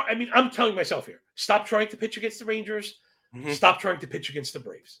 stop trying. I mean, I'm telling myself here, stop trying to pitch against the Rangers. Mhm. Stop trying to pitch against the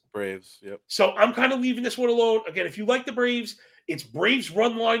Braves. Braves, yep. So I'm kind of leaving this one alone. Again, if you like the Braves, it's Braves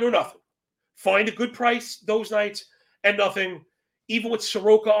run line or nothing. Find a good price those nights and nothing. Even with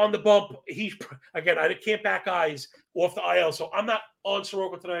Soroka on the bump, I can't back eyes off the IL, so I'm not on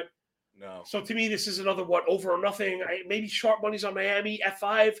Soroka tonight. No. So to me, this is another over or nothing. Maybe sharp money's on Miami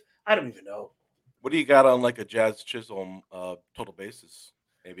F5. I don't even know. What do you got on like a Jazz Chisholm total basis?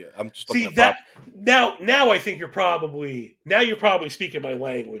 Maybe I'm just looking See at that prop now I think you're probably speaking my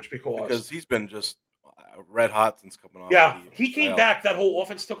language because because he's been just red hot since coming off yeah, the he came IL. back. That whole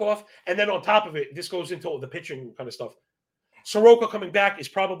offense took off, and then on top of it, this goes into the pitching kind of stuff. Soroka coming back is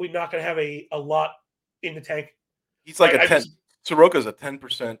probably not going to have a lot in the tank, He's like right? a 10. Soroka's a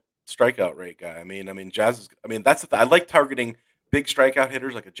 10% strikeout rate guy. I mean, Jazz is. I mean, that's the I like targeting big strikeout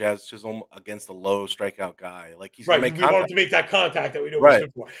hitters like a Jazz Chisholm against a low strikeout guy. Like he's gonna Right. make We want him contact. to make that contact that we know he's Right.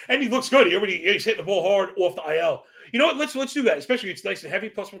 good for, and he looks good. He's hitting the ball hard off the IL. You know what? Let's do that. Especially it's nice and heavy.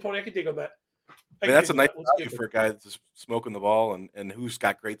 Plus 120. I can dig on that. I I mean, can that's dig a on nice that. Let's value get for there. a guy that's just smoking the ball and who's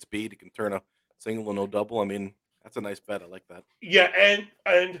got great speed. He can turn a single and no double. I mean, that's a nice bet. I like that. Yeah,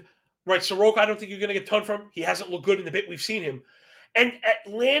 and right, Soroka, I don't think you're going to get a ton from. He hasn't looked good in the bit we've seen him. And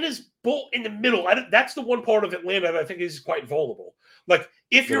Atlanta's bull in the middle. That's the one part of Atlanta that I think is quite vulnerable. Like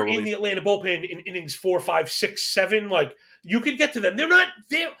if Middle you're in relief. the Atlanta bullpen in innings 4, 5, 6, 7, like you can get to them. They're not.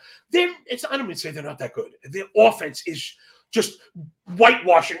 They're. It's. I don't even say they're not that good. Their offense is just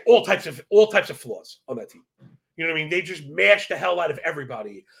whitewashing all types of flaws on that team. You know what I mean? They just mash the hell out of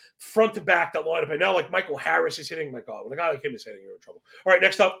everybody, front to back, that lineup. And now, like Michael Harris is hitting. My God, when a guy like him is hitting, you're in trouble. All right,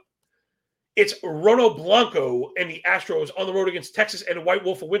 next up, it's Rono Blanco and the Astros on the road against Texas and the White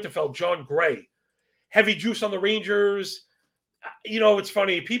Wolf of Winterfell, John Gray. Heavy juice on the Rangers. It's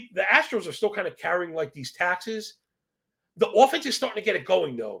funny. The Astros are still kind of carrying like these taxes. The offense is starting to get it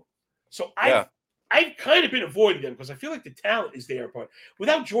going though. So I've Yeah. I've kind of been avoiding them because I feel like the talent is there, but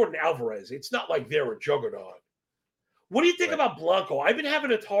without Jordan Alvarez, it's not like they're a juggernaut. What do you think Right. about Blanco? I've been having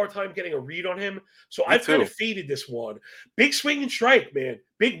a hard time getting a read on him, so Me I've kind of too. faded this one. Big swing and strike, man.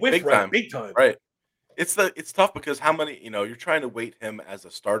 Big whiff Big rate, time. big time. Right. It's tough because how many you're trying to weight him as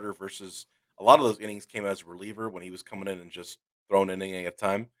a starter versus a lot of those innings came as a reliever when he was coming in and just throwing an inning at a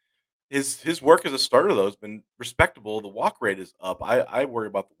time. His work as a starter though has been respectable. The walk rate is up. I worry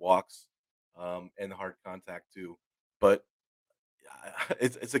about the walks, and the hard contact too. But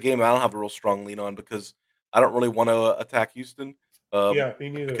it's a game I don't have a real strong lean on because I don't really want to attack Houston. Yeah, me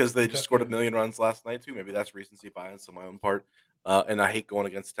neither. Because they just scored a million runs last night too. Maybe that's recency bias on my own part. And I hate going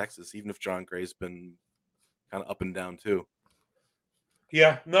against Texas, even if John Gray's been kind of up and down too.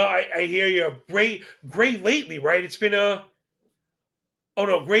 Yeah, no, I hear you. Gray lately, right? It's been a oh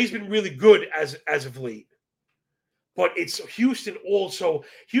no, Gray's been really good as of late. But it's Houston also.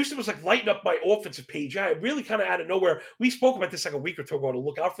 Houston was like lighting up my offensive page. Yeah, really kind of out of nowhere. We spoke about this like a week or two ago to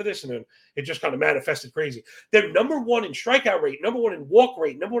look out for this, and then it just kind of manifested crazy. They're number one in strikeout rate, number one in walk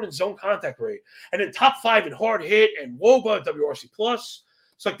rate, number one in zone contact rate, and then top five in hard hit and WOBA, WRC plus.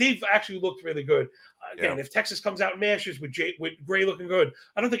 So like they've actually looked really good. Yeah, Again, if Texas comes out and mashes with Gray looking good,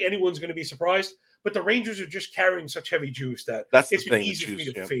 I don't think anyone's going to be surprised. But the Rangers are just carrying such heavy juice that that's the it's been thing. The easy for me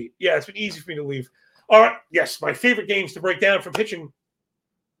juice. to Yeah, fade. Yeah, it's been easy for me to leave. All right. Yes, my favorite games to break down from pitching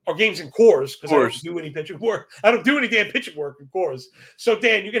are games in cores of because I don't course. do any pitching work. I don't do any damn pitching work in cores. So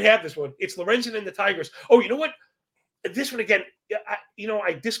Dan, you can have this one. It's Lorenzen and the Tigers. Oh, you know what? This one again.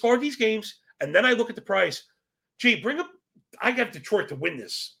 I discard these games and then I look at the price. Gee, bring up. I got Detroit to win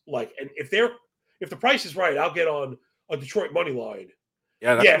this. Like, and if the price is right, I'll get on a Detroit money line.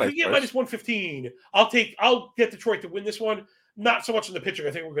 Yeah, that's Yeah, a if nice we get price. minus 115, I'll get Detroit to win this one. Not so much in the pitching.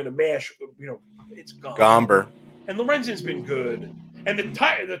 I think we're going to mash. It's gone. Gomber. And Lorenzen's been good, and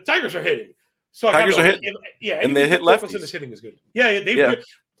the Tigers are hitting. So I kind Tigers of are know. hitting, Yeah, and anything they hit from Torkelson is lefties. hitting is good. Yeah, Yeah,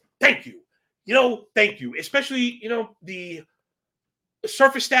 thank you. Thank you. Especially the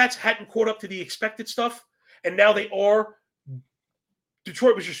surface stats hadn't caught up to the expected stuff, and now they are.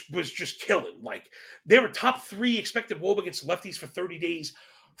 Detroit was just killing. Like they were top three expected WOBA against lefties for 30 days,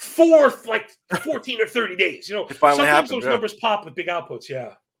 fourth like 14 or 30 days. it finally Sometimes happened. those Yeah, numbers pop with big outputs.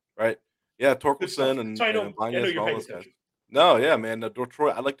 Yeah, right. Yeah, good stuff. Torkelson So and I know Ibanez and you're all paying those guys. attention. No, yeah, man.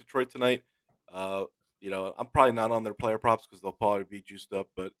 Detroit. I like Detroit tonight. Uh, I'm probably not on their player props because they'll probably be juiced up.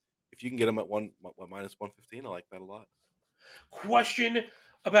 But if you can get them at minus 115, I like that a lot. Question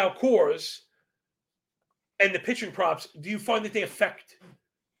about cores and the pitching props. Do you find that they affect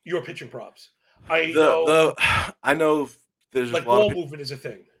your pitching props? I The know I know there's just a like lot of ball people. movement is a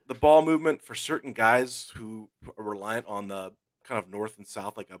thing. The ball movement for certain guys who are reliant on the kind of north and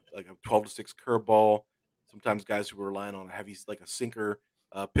south, like a 12 to 6 curveball. Sometimes guys who are relying on a heavy, like a sinker,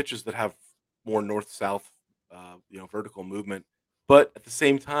 pitches that have more north south, vertical movement. But at the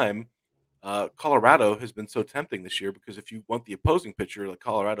same time, Colorado has been so tempting this year because if you want the opposing pitcher, like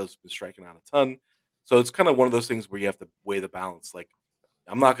Colorado's been striking out a ton. So it's kind of one of those things where you have to weigh the balance. Like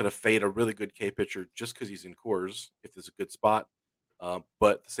I'm not going to fade a really good K pitcher just because he's in cores if there's a good spot.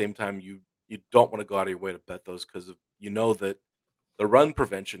 But at the same time, you don't want to go out of your way to bet those because you know that the run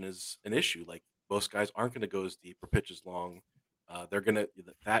prevention is an issue. Like most guys aren't going to go as deep or pitch as long. They're gonna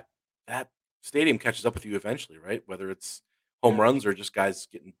that stadium catches up with you eventually, right? Whether it's home Yeah, runs or just guys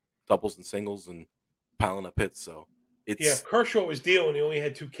getting doubles and singles and piling up hits. So yeah. it's Kershaw was dealing. He only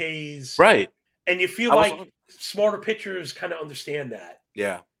had 2 Ks, right. and you feel I was like on. smarter pitchers kind of understand that,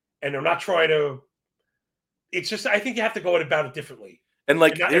 Yeah, and they're not trying to. It's just I think you have to go about it differently, and and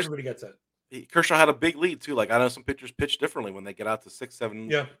like not there's everybody gets that. Kershaw had a big lead too. Like I know some pitchers pitch differently when they get out to 6, 7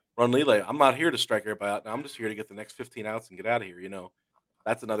 Yeah, run lead. Like I'm not here to strike everybody out. I'm just here to get the next 15 outs and get out of here.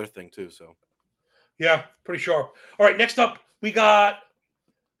 That's another thing too. So yeah, pretty sharp. All right, next up we got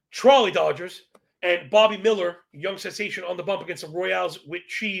Trolley Dodgers and Bobby Miller, young sensation on the bump against the Royals with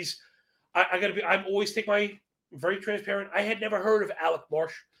cheese. I gotta be. I'm always take my very transparent. I had never heard of Alec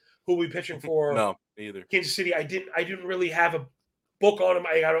Marsh, who will be pitching for no, me either. Kansas City. I didn't really have a book on him.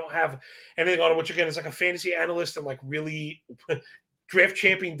 I don't have anything on him, which again is like a fantasy analyst and like really draft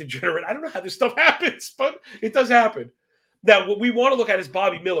champion degenerate. I don't know how this stuff happens, but it does happen. Now, what we want to look at is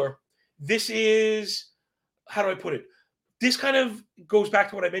Bobby Miller. This is how do I put it? This kind of goes back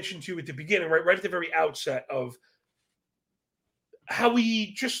to what I mentioned to you at the beginning, right at the very outset of how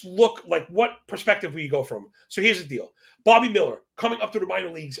we just look like what perspective we go from. So here's the deal. Bobby Miller coming up to the minor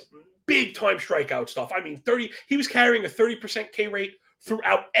leagues, big time strikeout stuff. I mean, 30, he was carrying a 30% K rate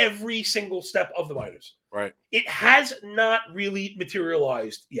throughout every single step of the minors. Right. It has not really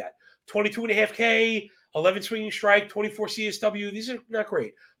materialized yet. 22 and a half K, 11 swinging strike, 24 CSW. These are not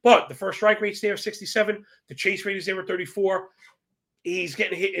great. But the first strike rate's there, 67. The chase rate is there at 34. He's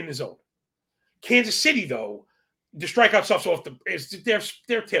getting hit in the zone. Kansas City, though, the strikeout stuff's off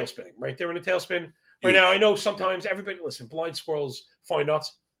they're tail spinning, right? They're in a tailspin right now. I Huge. know Yeah. sometimes everybody listen, blind squirrels find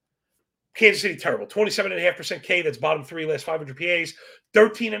nuts. Kansas City terrible. 27.5% K, that's bottom three, last 500 PAs,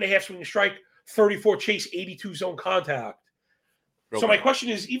 13.5 swing and strike, 34 chase, 82 zone contact. Real So my bad. question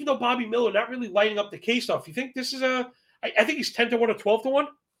is, even though Bobby Miller not really lighting up the K stuff, you think this is I think he's 10 to 1 or 12 to 1?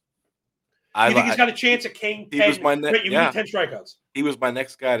 I, You think li- he's I got a chance at King he was 10? my next. Right, you need Yeah, 10 strikeouts. he was my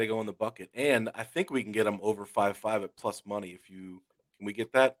next guy to go in the bucket, and I think we can get him over 5.5 at plus money. If you can we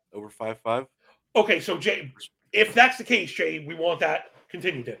get that over 5.5? Okay, so Jay, if that's the case, Jay, we want that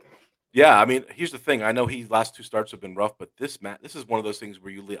continued. Then. Yeah, I mean, here's the thing. I know his last 2 starts have been rough, but this is one of those things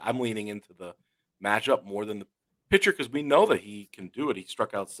where I'm leaning into the matchup more than the pitcher because we know that he can do it. He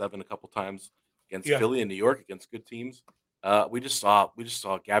struck out 7 a couple times against Yeah, Philly and New York against good teams. We just saw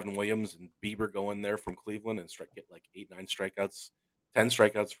Gavin Williams and Bieber go in there from Cleveland and get like 8, 9 strikeouts, 10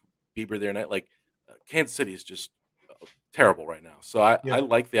 strikeouts for Bieber there night. Like Kansas City is just terrible right now. So I yeah.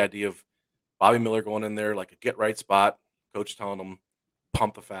 like the idea of Bobby Miller going in there like a get right spot, coach telling him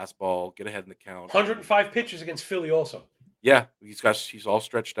pump the fastball, get ahead in the count, and 105 pitches against Philly, also. yeah, he's all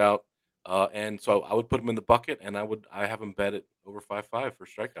stretched out, and so I would put him in the bucket, and I have him bet at over 5.5 for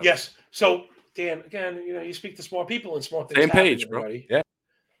strikeouts. Yes. So, Dan, again, you speak to smart people and smart things Same happen, page, bro. everybody. Yeah,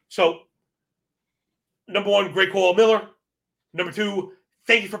 So, number one, great call, Miller. Number two,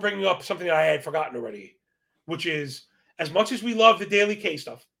 thank you for bringing up something I had forgotten already, which is as much as we love the Daily K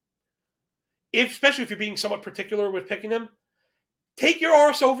stuff, especially if you're being somewhat particular with picking them, take your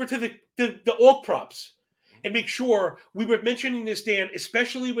arse over to the alt props and make sure we were mentioning this, Dan,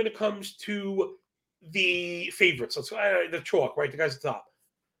 especially when it comes to the favorites. Let's the chalk, right? The guys at the top.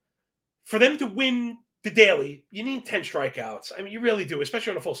 For them to win the daily, you need 10 strikeouts. I mean, you really do,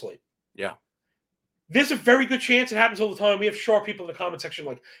 especially on a full slate. yeah, There's a very good chance it happens all the time. We have sharp people in the comment section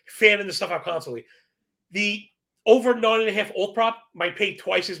like fanning this stuff out constantly. The over 9.5 alt prop might pay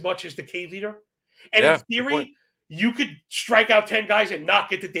twice as much as the K leader. And in yeah. Good point. theory, you could strike out 10 guys and not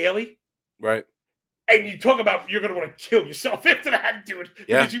get the daily. Right. And you talk about you're going to want to kill yourself after that, dude.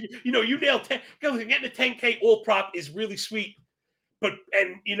 Yeah. Because you nailed 10. Getting the 10K all prop is really sweet. But,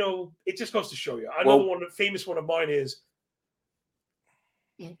 it just goes to show you. Another one, a famous one of mine is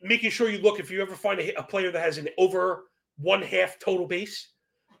making sure you look, if you ever find a player that has an over 1/2 total base,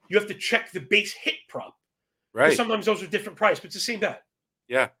 you have to check the base hit prop. Because Right. sometimes those are different price, but it's the same bet.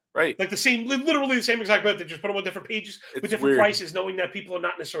 Yeah. Right. Like literally the same exact bet. They just put them on different pages with It's different weird. prices, knowing that people are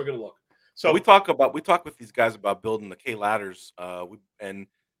not necessarily going to look. So we talk with these guys about building the K ladders. And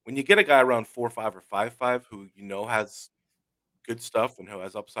when you get a guy around 4.5 or 5.5 who has good stuff and who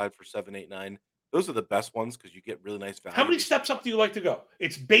has upside for 7, 8, 9, those are the best ones because you get really nice how value. many steps up do you like to go?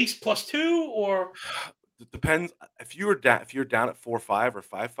 It's base +2 or It depends. If you're down at 4.5 or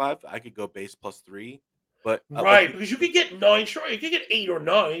 5.5, I could go base +3. But right, because you could get 9, sure, you could get 8 or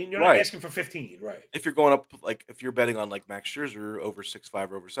 9. You're not right, asking for 15, right? if you're going up, like if you're betting on like Max Scherzer over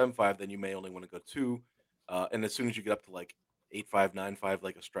 6.5 or over 7.5, then you may only want to go 2. And as soon as you get up to like 8.5, 9.5,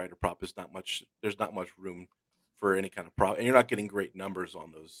 like a Strider prop, is not much. There's not much room for any kind of prop, and you're not getting great numbers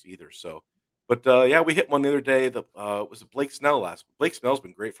on those either. So, but yeah, we hit one the other day. Was it Blake Snell last? Blake Snell's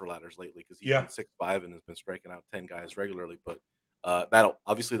been great for ladders lately because he's Yeah. been 6.5 and has been striking out 10 guys regularly. But that'll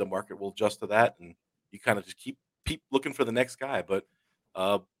obviously the market will adjust to that, and you kind of just keep looking for the next guy. But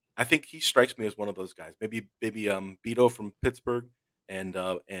I think he strikes me as one of those guys. Maybe Beto from Pittsburgh and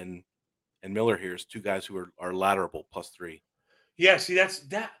Miller here is 2 guys who are ladderable +3. Yeah, see, that's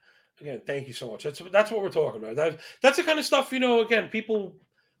that. Again, thank you so much. That's what we're talking about. That's the kind of stuff, again, people,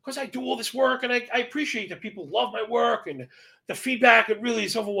 because I do all this work and I appreciate that people love my work and the feedback, it really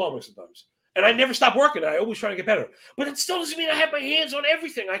is overwhelming sometimes. And I never stop working. I always try to get better. But it still doesn't mean I have my hands on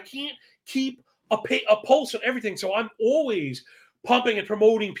everything. I can't keep a pulse on everything. So I'm always pumping and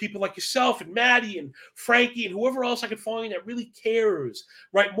promoting people like yourself and Maddie and Frankie and whoever else I can find that really cares,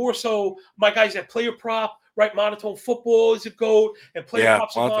 right? More so my guys that player prop, right? Monotone football is a GOAT and player Yeah,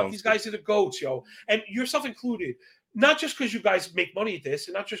 props are not. monotone's These good. guys are the GOATs, yo. And yourself included. Not just because you guys make money at this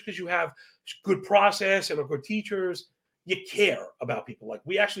and not just because you have good process and are good teachers. You care about people. Like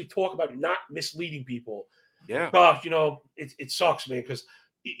we actually talk about not misleading people. Yeah. Gosh, it sucks, man, because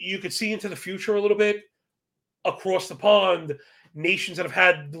you could see into the future a little bit across the pond. Nations that have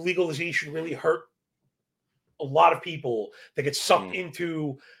had legalization really hurt a lot of people that get sucked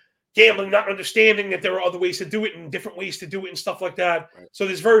into gambling, not understanding that there are other ways to do it and different ways to do it and stuff like that. Right. So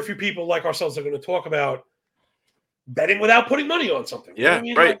there's very few people like ourselves that are going to talk about betting without putting money on something. Yeah, I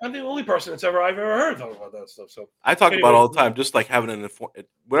mean? right. Like, I'm the only person I've ever heard talk about that stuff. So I talk anyway, about it all the time, just like having an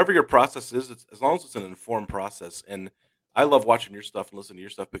whatever your process is, as long as it's an informed process. And I love watching your stuff and listening to your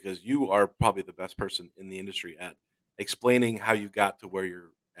stuff because you are probably the best person in the industry at explaining how you got to where you're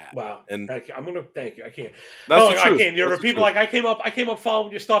at. Wow. And Thank you. I'm gonna thank you. I can't. that's the I truth. can't. There That's are the people truth. like I came up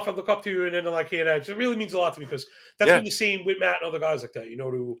following your stuff. I look up to you, and then they're like, it really means a lot to me because that's Yeah. been the same with Matt and other guys like that.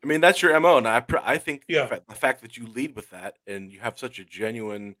 I mean, that's your MO, and I think Yeah. the fact that you lead with that and you have such a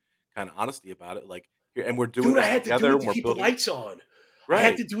genuine kind of honesty about it, like, and we're doing Dude, I this had to together, do it and to we're keep the building. lights on. I had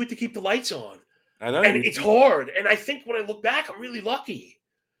Right. to do it to keep the lights on. I know. And it's hard. And I think when I look back, I'm really lucky.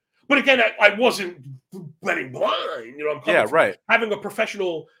 But again, I wasn't betting blind. I'm coming from right. having a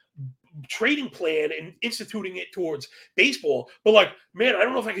professional trading plan and instituting it towards baseball. But like, man, I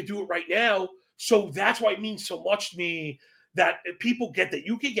don't know if I could do it right now. So that's why it means so much to me that people get that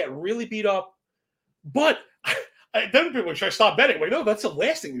you can get really beat up. But then people should I stop betting? I'm like, no, that's the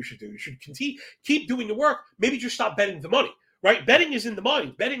last thing you should do. You should continue, keep doing the work. Maybe just stop betting the money. Right? Betting is in the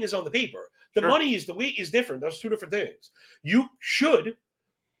mind. Betting is on the paper. The Sure. money is the weight is different. Those two different things. You should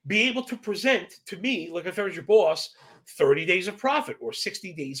be able to present to me, like if I was your boss, 30 days of profit or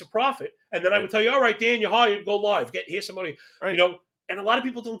 60 days of profit. And then I Right. would tell you, all right, Dan, you're hired, go live, here's some money. Right. You know, and a lot of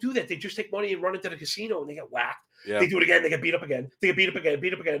people don't do that. They just take money and run into the casino and they get whacked. Yeah. They do it again, they get beat up again, they get beat up again,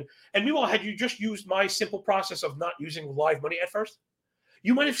 beat up again. And meanwhile, had you just used my simple process of not using live money at first,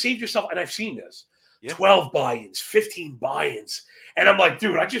 you might have saved yourself, and I've seen this. Yeah. 12 buy-ins, 15 buy-ins. And I'm like,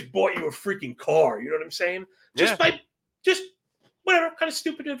 dude, I just bought you a freaking car. You know what I'm saying? Just whatever, kind of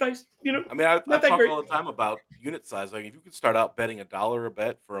stupid advice. You know, I mean, I not that talk great. all the time about unit size. Like, if you could start out betting $1 a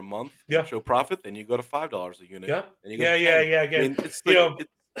bet for a month, Yeah. show profit, then you go to $5 a unit. Yeah. And you go to 10. Yeah. I Again, mean, it's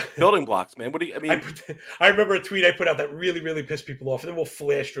building blocks, man. What do you? I mean, I remember a tweet I put out that really, really pissed people off, and then we'll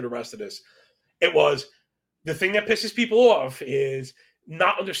flash through the rest of this. It was the thing that pisses people off is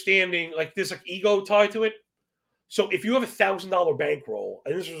not understanding, like there's like ego tied to it. So if you have $1,000 bankroll,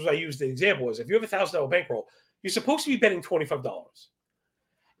 and this was I used the example is if you have $1,000 bankroll, you're supposed to be betting $25.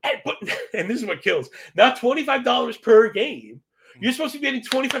 And this is what kills. Not $25 per game. You're supposed to be betting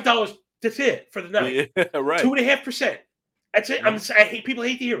 $25. That's it for the night. Yeah, right. 2.5%. That's it. People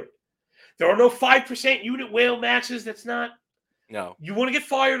hate to hear it. There are no 5% unit whale maxes. That's not. No. You want to get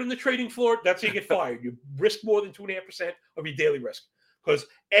fired on the trading floor, that's how you get fired. You risk more than 2.5% of your daily risk. Because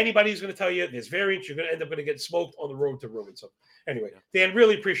anybody's going to tell you there's variance, you're going to end up going to get smoked on the road to ruin. So anyway, Dan,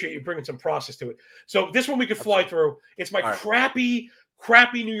 really appreciate you bringing some process to it. So this one we could fly through. It's my crappy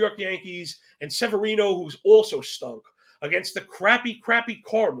New York Yankees and Severino, who's also stunk, against the crappy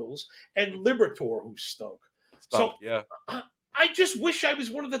Cardinals and Liberatore, who stunk. So yeah. I just wish I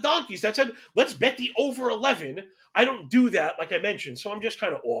was one of the donkeys that said, let's bet the over 11. I don't do that, like I mentioned. So I'm just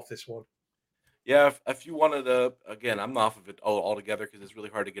kind of off this one. Yeah, if you wanted to, again, I'm off of it altogether because it's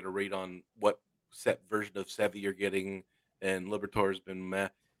really hard to get a read on what set version of Sevy you're getting, and Liberatore's been meh.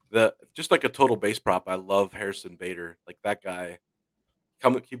 Just like a total base prop, I love Harrison Bader. Like that guy,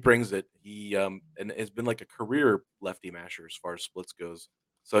 he brings it. He and has been like a career lefty masher as far as splits goes.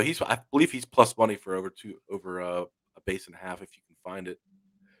 So I believe he's plus money for over a base and a half if you can find it.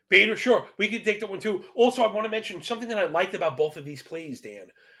 Bader, sure. We can take that one too. Also, I want to mention something that I liked about both of these plays, Dan.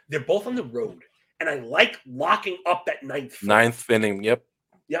 They're both on the road. And I like locking up that ninth inning. Yep.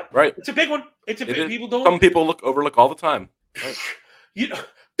 Right. It's a big one. People don't. Some people overlook all the time. Right. You know,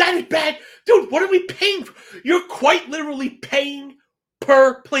 that is bad. Dude, what are we paying for? You're quite literally paying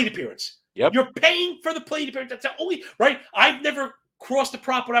per plate appearance. Yep. You're paying for the plate appearance. That's the only right. I've never crossed the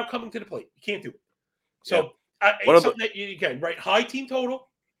prop without coming to the plate. You can't do it. So it's something that you can, right? High team total,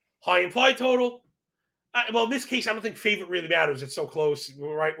 high implied total. Well, in this case, I don't think favorite really matters. It's so close,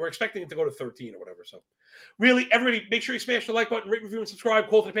 right? We're expecting it to go to 13 or whatever. So, really, everybody, make sure you smash the like button, rate, review, and subscribe.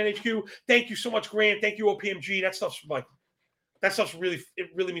 Call to the Pen HQ. Thank you so much, Grant. Thank you, OPMG. That stuff's really, it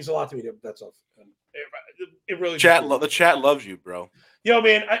really means a lot to me. That stuff. It really. The chat loves you, bro. Yo,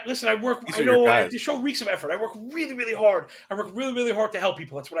 man. I work. I know the show reeks of effort. I work really, really hard. I work really, really hard to help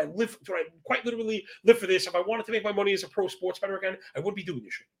people. That's what I live. That's what I quite literally live for. This. If I wanted to make my money as a pro sports bettor again, I wouldn't be doing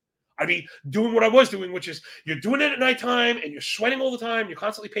this shit. I'd be doing what I was doing, which is you're doing it at nighttime and you're sweating all the time. You're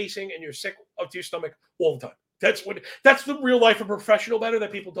constantly pacing and you're sick up to your stomach all the time. That's the real life of professional bettor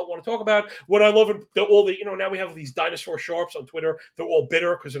that people don't want to talk about. What I love, now we have these dinosaur sharps on Twitter. They're all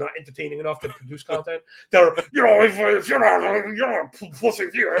bitter because they're not entertaining enough to produce content. They're, if you're not pussy,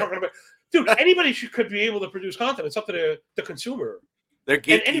 dude, anybody could be able to produce content. It's up to the consumer. They're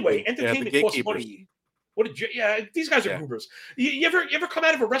gatekeeping. And anyway, entertainment costs money. These guys are goobers. You ever come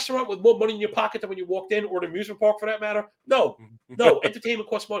out of a restaurant with more money in your pocket than when you walked in, or an amusement park for that matter? No. Entertainment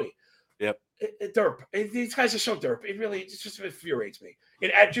costs money. Yep. Derp. These guys are so derp. It just infuriates me.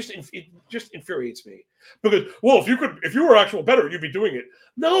 It just infuriates me because if you were actual bettor, you'd be doing it.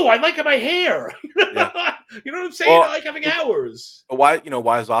 No, I like my hair. Yeah. You know what I'm saying? I like having hours. Why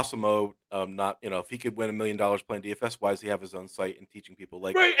is Osimo not? If he could win $1 million playing DFS, why does he have his own site and teaching people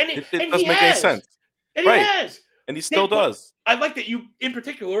like? Right, it doesn't make any sense. And he has. And he still does. I like that you, in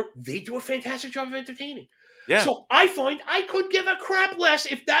particular, they do a fantastic job of entertaining. Yeah. So I find I could give a crap less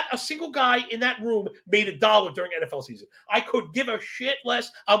if a single guy in that room made $1 during NFL season. I could give a shit less.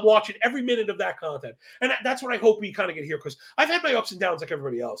 I'm watching every minute of that content. And that's what I hope we kind of get here, because I've had my ups and downs like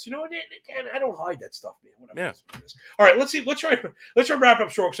everybody else. And I don't hide that stuff, man. All right, let's see. Let's try and wrap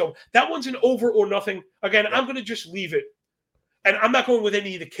up short. So that one's an over or nothing. Again, I'm going to just leave it. And I'm not going with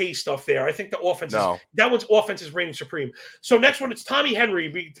any of the K stuff there. I think the offense is No. that one's offense is reigning supreme. So next one, it's Tommy Henry.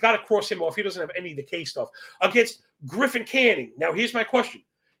 We got to cross him off. He doesn't have any of the K stuff against Griffin Canning. Now here's my question: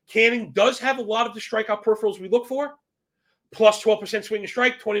 Canning does have a lot of the strikeout peripherals we look for. Plus 12% swing and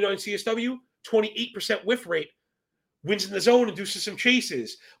strike, 29 CSW, 28% whiff rate. Wins in the zone, induces some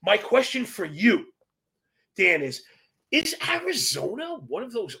chases. My question for you, Dan, is Arizona one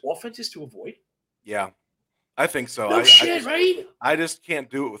of those offenses to avoid? Yeah, I think so. No I shit, just right? I just can't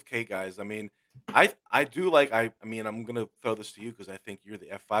do it with K guys. I mean, I do like I mean, I'm gonna throw this to you because I think you're the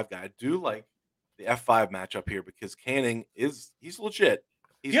F5 guy. I do like the F5 matchup here because Canning he's legit.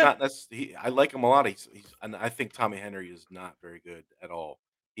 He's Yeah, not necessarily. I like him a lot. He's and I think Tommy Henry is not very good at all.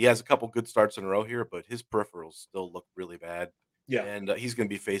 He has a couple good starts in a row here, but his peripherals still look really bad, yeah. and he's going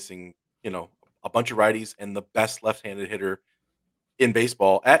to be facing a bunch of righties and the best left-handed hitter in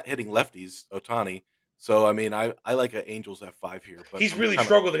baseball at hitting lefties, Otani. So I mean, I like an Angels F5 here, but He's I'm really kind of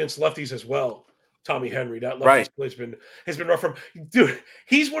struggled against lefties as well. Tommy Henry, that lefty right. split has been rough for him. Dude,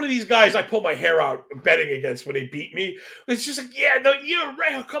 he's one of these guys I pull my hair out betting against when they beat me. It's just like, yeah, no, you're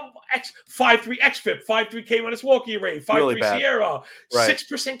right. Come X 5-3 XFIP, 5-3 K minus walk rate, Really 5-3 bad. Sierra, Right.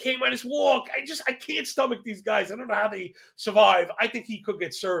 6% K minus walk. I can't stomach these guys. I don't know how they survive. I think he could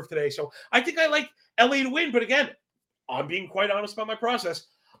get served today. So I think I like LA to win, but again, I'm being quite honest about my process.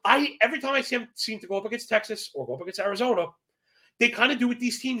 Every time I see him seem to go up against Texas or go up against Arizona, they kind of do what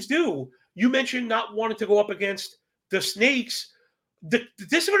these teams do. You mentioned not wanting to go up against the Snakes. The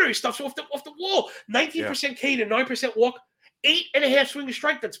disciplinary stuff's off the wall. Yeah. 19% K to 9% walk, 8.5 swing and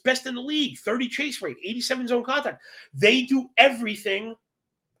strike. That's best in the league. 30 chase rate, 87 zone contact. They do everything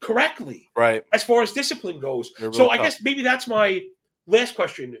correctly Right. as far as discipline goes. They're So really I tough. guess maybe that's my last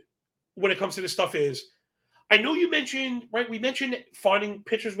question when it comes to this stuff is I know you mentioned, right? We mentioned finding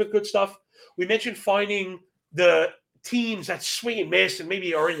pitchers with good stuff. We mentioned finding the teams that swing and miss and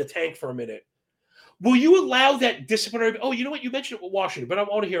maybe are in the tank for a minute. Will you allow that disciplinary? Oh, you know what? You mentioned it with Washington, but I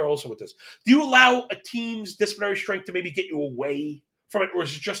want to hear also with this. Do you allow a team's disciplinary strength to maybe get you away from it, or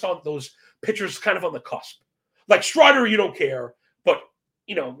is it just on those pitchers kind of on the cusp? Like Strider, you don't care, but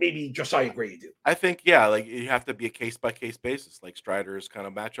maybe Josiah Gray, you do. I think, yeah, like you have to be a case by case basis. Like Strider is kind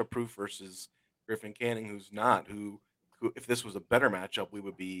of matchup proof versus Griffin Canning, who's not. Who, if this was a better matchup, we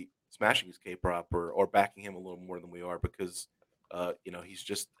would be smashing his K prop or backing him a little more than we are because, he's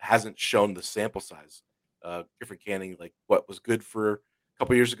just hasn't shown the sample size. Griffin Canning, like what was good for a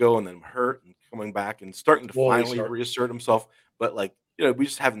couple years ago and then hurt and coming back and starting to Wally finally start. reassert himself, but like we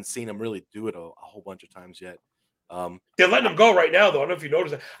just haven't seen him really do it a whole bunch of times yet. Um, They're letting him go right now, though. I don't know if you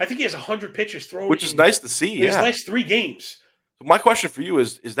noticed that. I think he has 100 pitches thrown which is in nice to see. his Yeah. last 3 games. So my question for you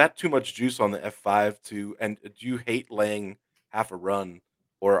is that too much juice on the F5 and do you hate laying half a run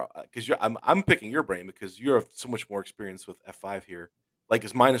or because I'm picking your brain because you have so much more experience with F5 here. Like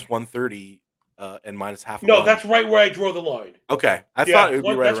is minus 130 and minus half a No, run. that's right where I draw the line. Okay. I thought Yeah, it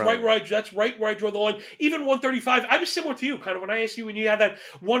would be right around there. that's right where I draw the line. Even 135, I was similar to you. Kind of when I asked you when you had that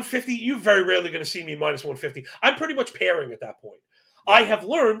 150, you're very rarely going to see me minus 150. I'm pretty much pairing at that point. I Yeah. have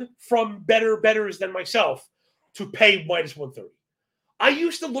learned from betters than myself to pay minus 130. I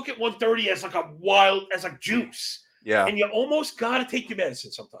used to look at 130 as like juice. Yeah. And you almost got to take your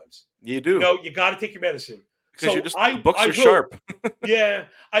medicine sometimes. You do. You got to take your medicine. Because So the books I are will. sharp. Yeah,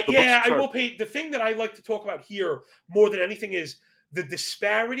 The books are I will sharp. pay. The thing that I like to talk about here more than anything is the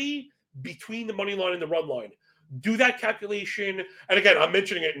disparity between the money line and the run line. Do that calculation, and again, I'm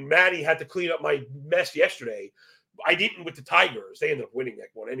mentioning it. And Maddie had to clean up my mess yesterday. I didn't with the Tigers; they ended up winning that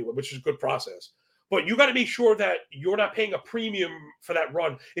one anyway, which is a good process. But you got to make sure that you're not paying a premium for that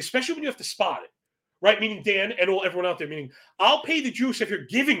run, especially when you have to spot it, right? Meaning Dan and everyone out there. Meaning, I'll pay the juice if you're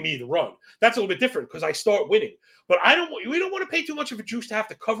giving me the run. That's a little bit different because I start winning. But we don't want to pay too much of a juice to have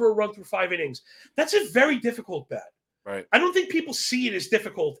to cover a run through 5 innings. That's a very difficult bet. Right. I don't think people see it as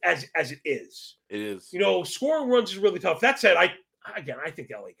difficult as it is. It is. Scoring runs is really tough. That said, I think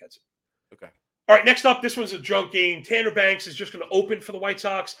LA gets it. Okay. All right, next up, this one's a junk game. Tanner Banks is just going to open for the White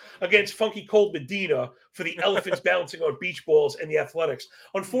Sox against Funky Cold Medina for the Elephants bouncing on beach balls and the Athletics.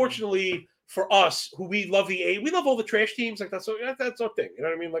 Unfortunately for us, who we love we love all the trash teams. Like that's our thing. You know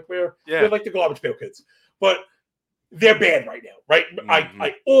what I mean? Like we're like the garbage pail kids. But they're bad right now, right? Mm-hmm.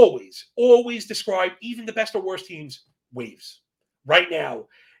 I always describe even the best or worst teams waves. Right now,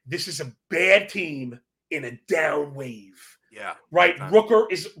 this is a bad team in a down wave. Yeah. Right?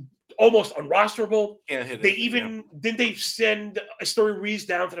 Rooker is almost unrosterable. Can't hit it. Didn't they send Story Reese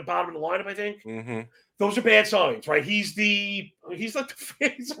down to the bottom of the lineup, I think? Mm-hmm. Those are bad signs, right? He's like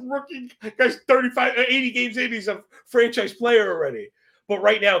he's a rookie. Guy's 35, 80 games in. He's a franchise player already. But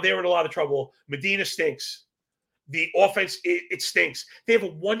right now, they're in a lot of trouble. Medina stinks. The offense, it stinks. They have a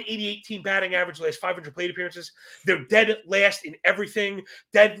 188 team batting average last 500 plate appearances. They're dead last in everything.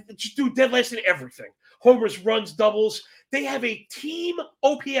 Dead last in everything. Homers, runs, doubles. They have a team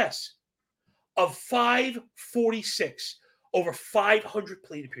OPS of 546 over 500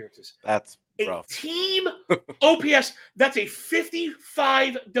 plate appearances. That's A rough. team OPS, that's a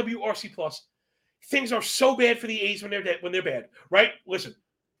 55 WRC plus. Things are so bad for the A's when they're bad, right? Listen,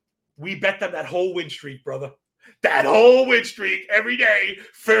 we bet them that whole win streak, brother. That whole win streak every day.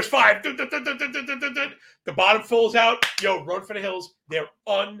 First five. The bottom falls out. Yo, run for the hills. They're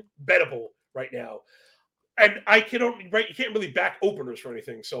unbettable right now. And I can only, right, you can't really back openers for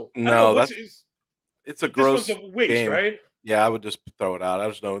anything. So I don't know No, it's a this one's gross a waste, game. right? Yeah, I would just throw it out. I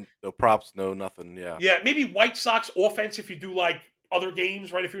just no props, no nothing. Yeah. Yeah, maybe White Sox offense if you do like other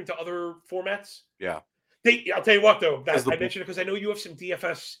games, right? If you're into other formats. Yeah. I'll tell you what though, that I The mentioned it because I know you have some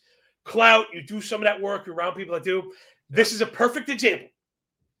DFS clout. You do some of that work. You're around people that do. This is a perfect example.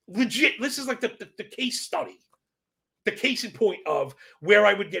 Legit, this is like the case study, the case in point of where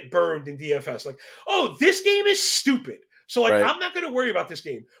I would get burned in DFS. Like, oh, this game is stupid. So like, Right. I'm not going to worry about this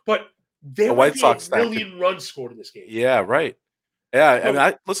game. But there The might White be Sox a stack could- million runs scored in this game. Yeah, right. Yeah, I So-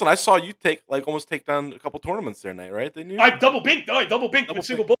 mean, listen. I saw you almost take down a couple tournaments there, Nate. Right? Didn't you? I double binked with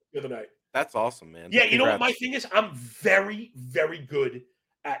single bullet the other night. That's awesome, man. Yeah, you know what my Congrats. thing is? I'm very, very good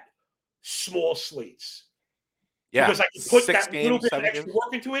at small slates. Yeah, Because I can put 6 that little games, bit of 7 extra games.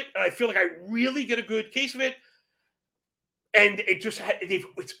 work into it, and I feel like I really get a good case of it. And it just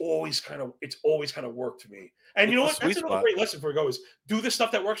it's always kind of worked for me. And you know It's what? a That's sweet another spot. great lesson for go is do the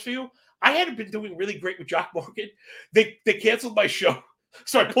stuff that works for you. I hadn't been doing really great with Jock Market. They canceled my show,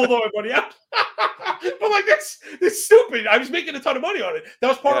 so I pulled all my money out. But like that's stupid. I was making a ton of money on it. That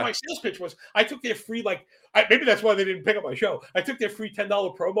was part of my sales pitch. Was I took their free maybe that's why they didn't pick up my show. I took their free $10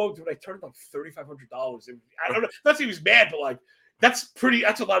 promo, dude. I turned like $3,500. I don't know. Not that he was mad, but like that's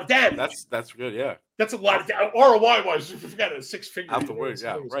a lot of damage. That's good. Yeah. That's a lot of ROI wise. Forget it, 6 figures. Afterwards,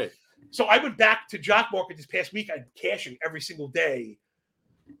 yeah, right. So I went back to Jock Market this past week. I'm cashing every single day.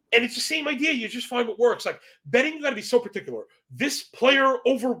 And it's the same idea. You just find what works. Like betting, you got to be so particular. This player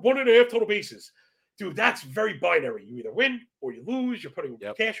over 1.5 total bases. Dude, that's very binary. You either win or you lose. You're putting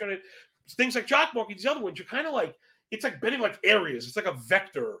cash on it. Things like Jock Market, these other ones, you're kind of like, it's like betting like areas. It's like a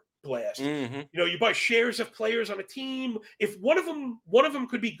vector blast. Mm-hmm. You know, you buy shares of players on a team. If one of them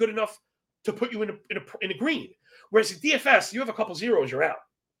could be good enough to put you in a green. Whereas in DFS, you have a couple zeros, you're out.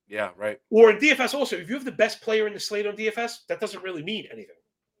 Yeah, right. Or in DFS also, if you have the best player in the slate on DFS, that doesn't really mean anything.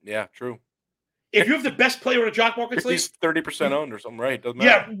 Yeah, true. If you have the best player in a Jock Market slate, he's 30% owned or something, right? Doesn't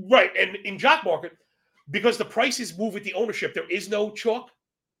matter. Yeah, right. And in Jock Market, because the prices move with the ownership, there is no chalk.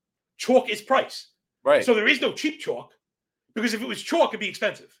 Chalk is price. Right. So there is no cheap chalk. Because if it was chalk, it'd be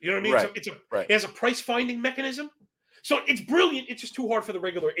expensive. You know what I mean? Right. So it has a price finding mechanism. So it's brilliant. It's just too hard for the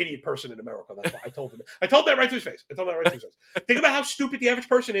regular idiot person in America. That's why I told him. I told that right to his face. Think about how stupid the average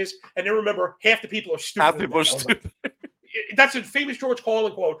person is, and then remember half the people are stupid. Half the people are stupid. That's a famous George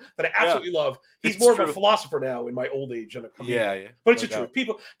Carlin quote that I absolutely love. He's more of a philosopher now in my old age than a comedian. Yeah. But it's the truth.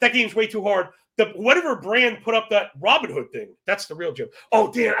 People, that game's way too hard. Whatever brand put up that Robin Hood thing, that's the real joke.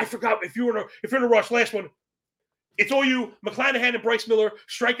 Oh, Dan, I forgot. If you're in a rush, last one. It's all you, McClanahan and Bryce Miller,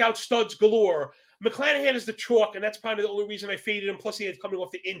 strikeout studs galore. McClanahan is the chalk, and that's probably the only reason I faded him. Plus, he had coming off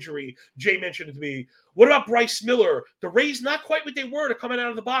the injury. Jay mentioned it to me. What about Bryce Miller? The Rays, not quite what they were to coming out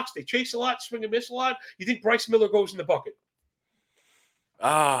of the box. They chase a lot, swing and miss a lot. You think Bryce Miller goes in the bucket?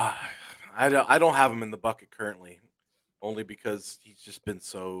 I don't have him in the bucket currently, only because he's just been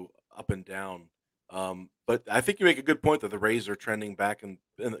so up and down. But I think you make a good point that the Rays are trending back and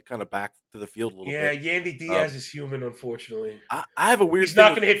kind of back to the field a little bit. Yeah, Yandy Diaz is human, unfortunately. I have a weird. He's not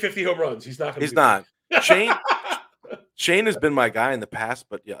going to hit 50 home runs. He's not going to. He's not. Shane has been my guy in the past,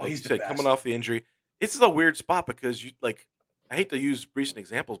 but yeah, like you said, coming off the injury, it's a weird spot because I hate to use recent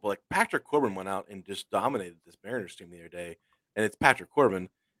examples, but like Patrick Corbin went out and just dominated this Mariners team the other day, and it's Patrick Corbin.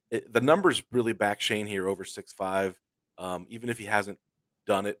 The numbers really back Shane here over 6'5", even if he hasn't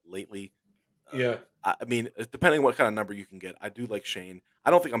done it lately. Yeah. I mean, depending on what kind of number you can get, I do like Shane.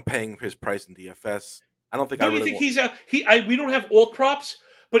 I don't think I'm paying his price in DFS. I don't think Don't you think we don't have all props,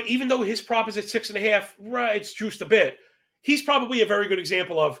 but even though his prop is at 6.5, right, it's juiced a bit. He's probably a very good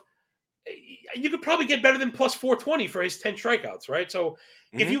example of you could probably get better than plus 420 for his 10 strikeouts, right? So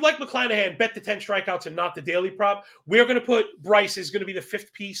if you like McClanahan, bet the 10 strikeouts and not the daily prop. We're going to put Bryce is going to be the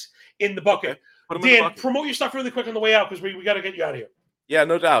 5th piece in the bucket. Okay. Dan, promote your stuff really quick on the way out because we got to get you out of here. Yeah,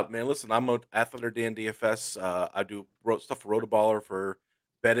 no doubt, man. Listen, I'm an Athlete Dan DFS. I do stuff for Rotoballer for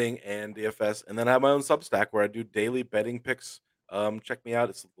betting and DFS, and then I have my own Substack where I do daily betting picks check me out.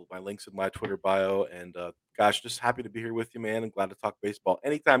 It's my links in my Twitter bio. And gosh, just happy to be here with you, man. And glad to talk baseball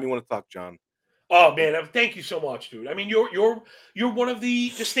anytime you want to talk, John. Oh man, thank you so much, dude. I mean, you're one of the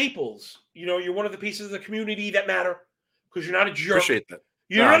staples. You know, you're one of the pieces of the community that matter because you're not a jerk. Appreciate that.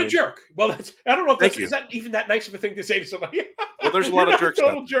 No, You're I not a mean, jerk. Well, that's I don't know if thank that's you. is that even that nice of a thing to say to somebody. Well, there's a You're lot of not a jerks out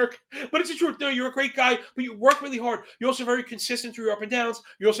total jerk, but it's the truth. No, you're a great guy, but you work really hard. You're also very consistent through your up and downs.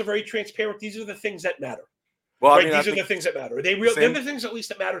 You're also very transparent. These are the things that matter, Well, I right? mean, I These are think the things that matter. the They're same the things at least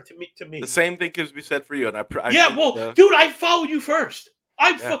that matter to me. the same thing can be said for you. And I Yeah, think, well, dude, I followed you first.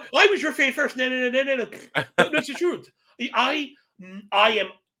 yeah, I was your fan first. No, no, no, no, no. That's the truth. I I am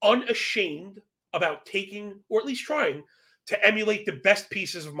unashamed about taking, or at least trying, to emulate the best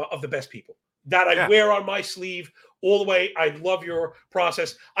pieces of the best people that I yeah, wear on my sleeve all the way. I love your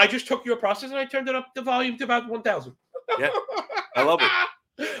process. I just took your process and I turned it up the volume to about 1,000. yeah. I love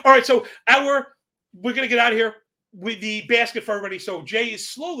it. All right, so we're gonna get out of here with the basket for everybody. So Jay is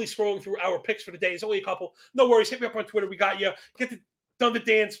slowly scrolling through our picks for the day. It's only a couple. No worries. Hit me up on Twitter. We got you. Get the Done the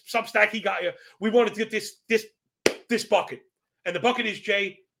Dance Substack. He got you. We wanted to get this bucket, and the bucket is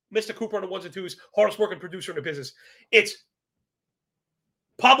Jay, Mr. Cooper on the ones and twos, hardest working producer in the business. It's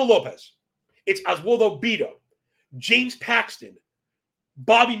Pablo Lopez. It's Oswaldo Beto, James Paxton,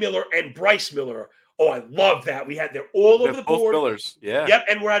 Bobby Miller, and Bryce Miller. Oh, I love that. We had them all over the Both board. Millers. Yeah. Yep,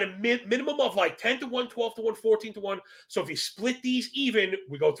 and we're at a minimum of like 10 to 1, 12 to 1, 14 to 1. So if you split these even,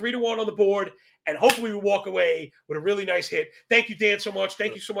 we go 3 to 1 on the board, and hopefully we walk away with a really nice hit. Thank you, Dan, so much.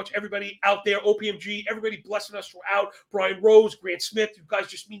 Thank you so much, everybody out there, OPMG, everybody blessing us throughout. Brian Rose, Grant Smith, you guys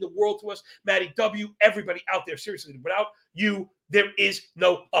just mean the world to us. Matty W, everybody out there, seriously, without you, there is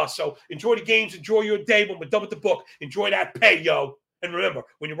no us. So enjoy the games, enjoy your day. When we're done with the book, enjoy that pay, yo. And remember,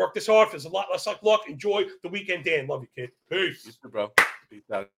 when you work this hard, there's a lot less luck. Enjoy the weekend, Dan. Love you, kid. Peace. You too, bro. Peace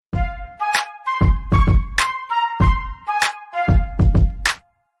out.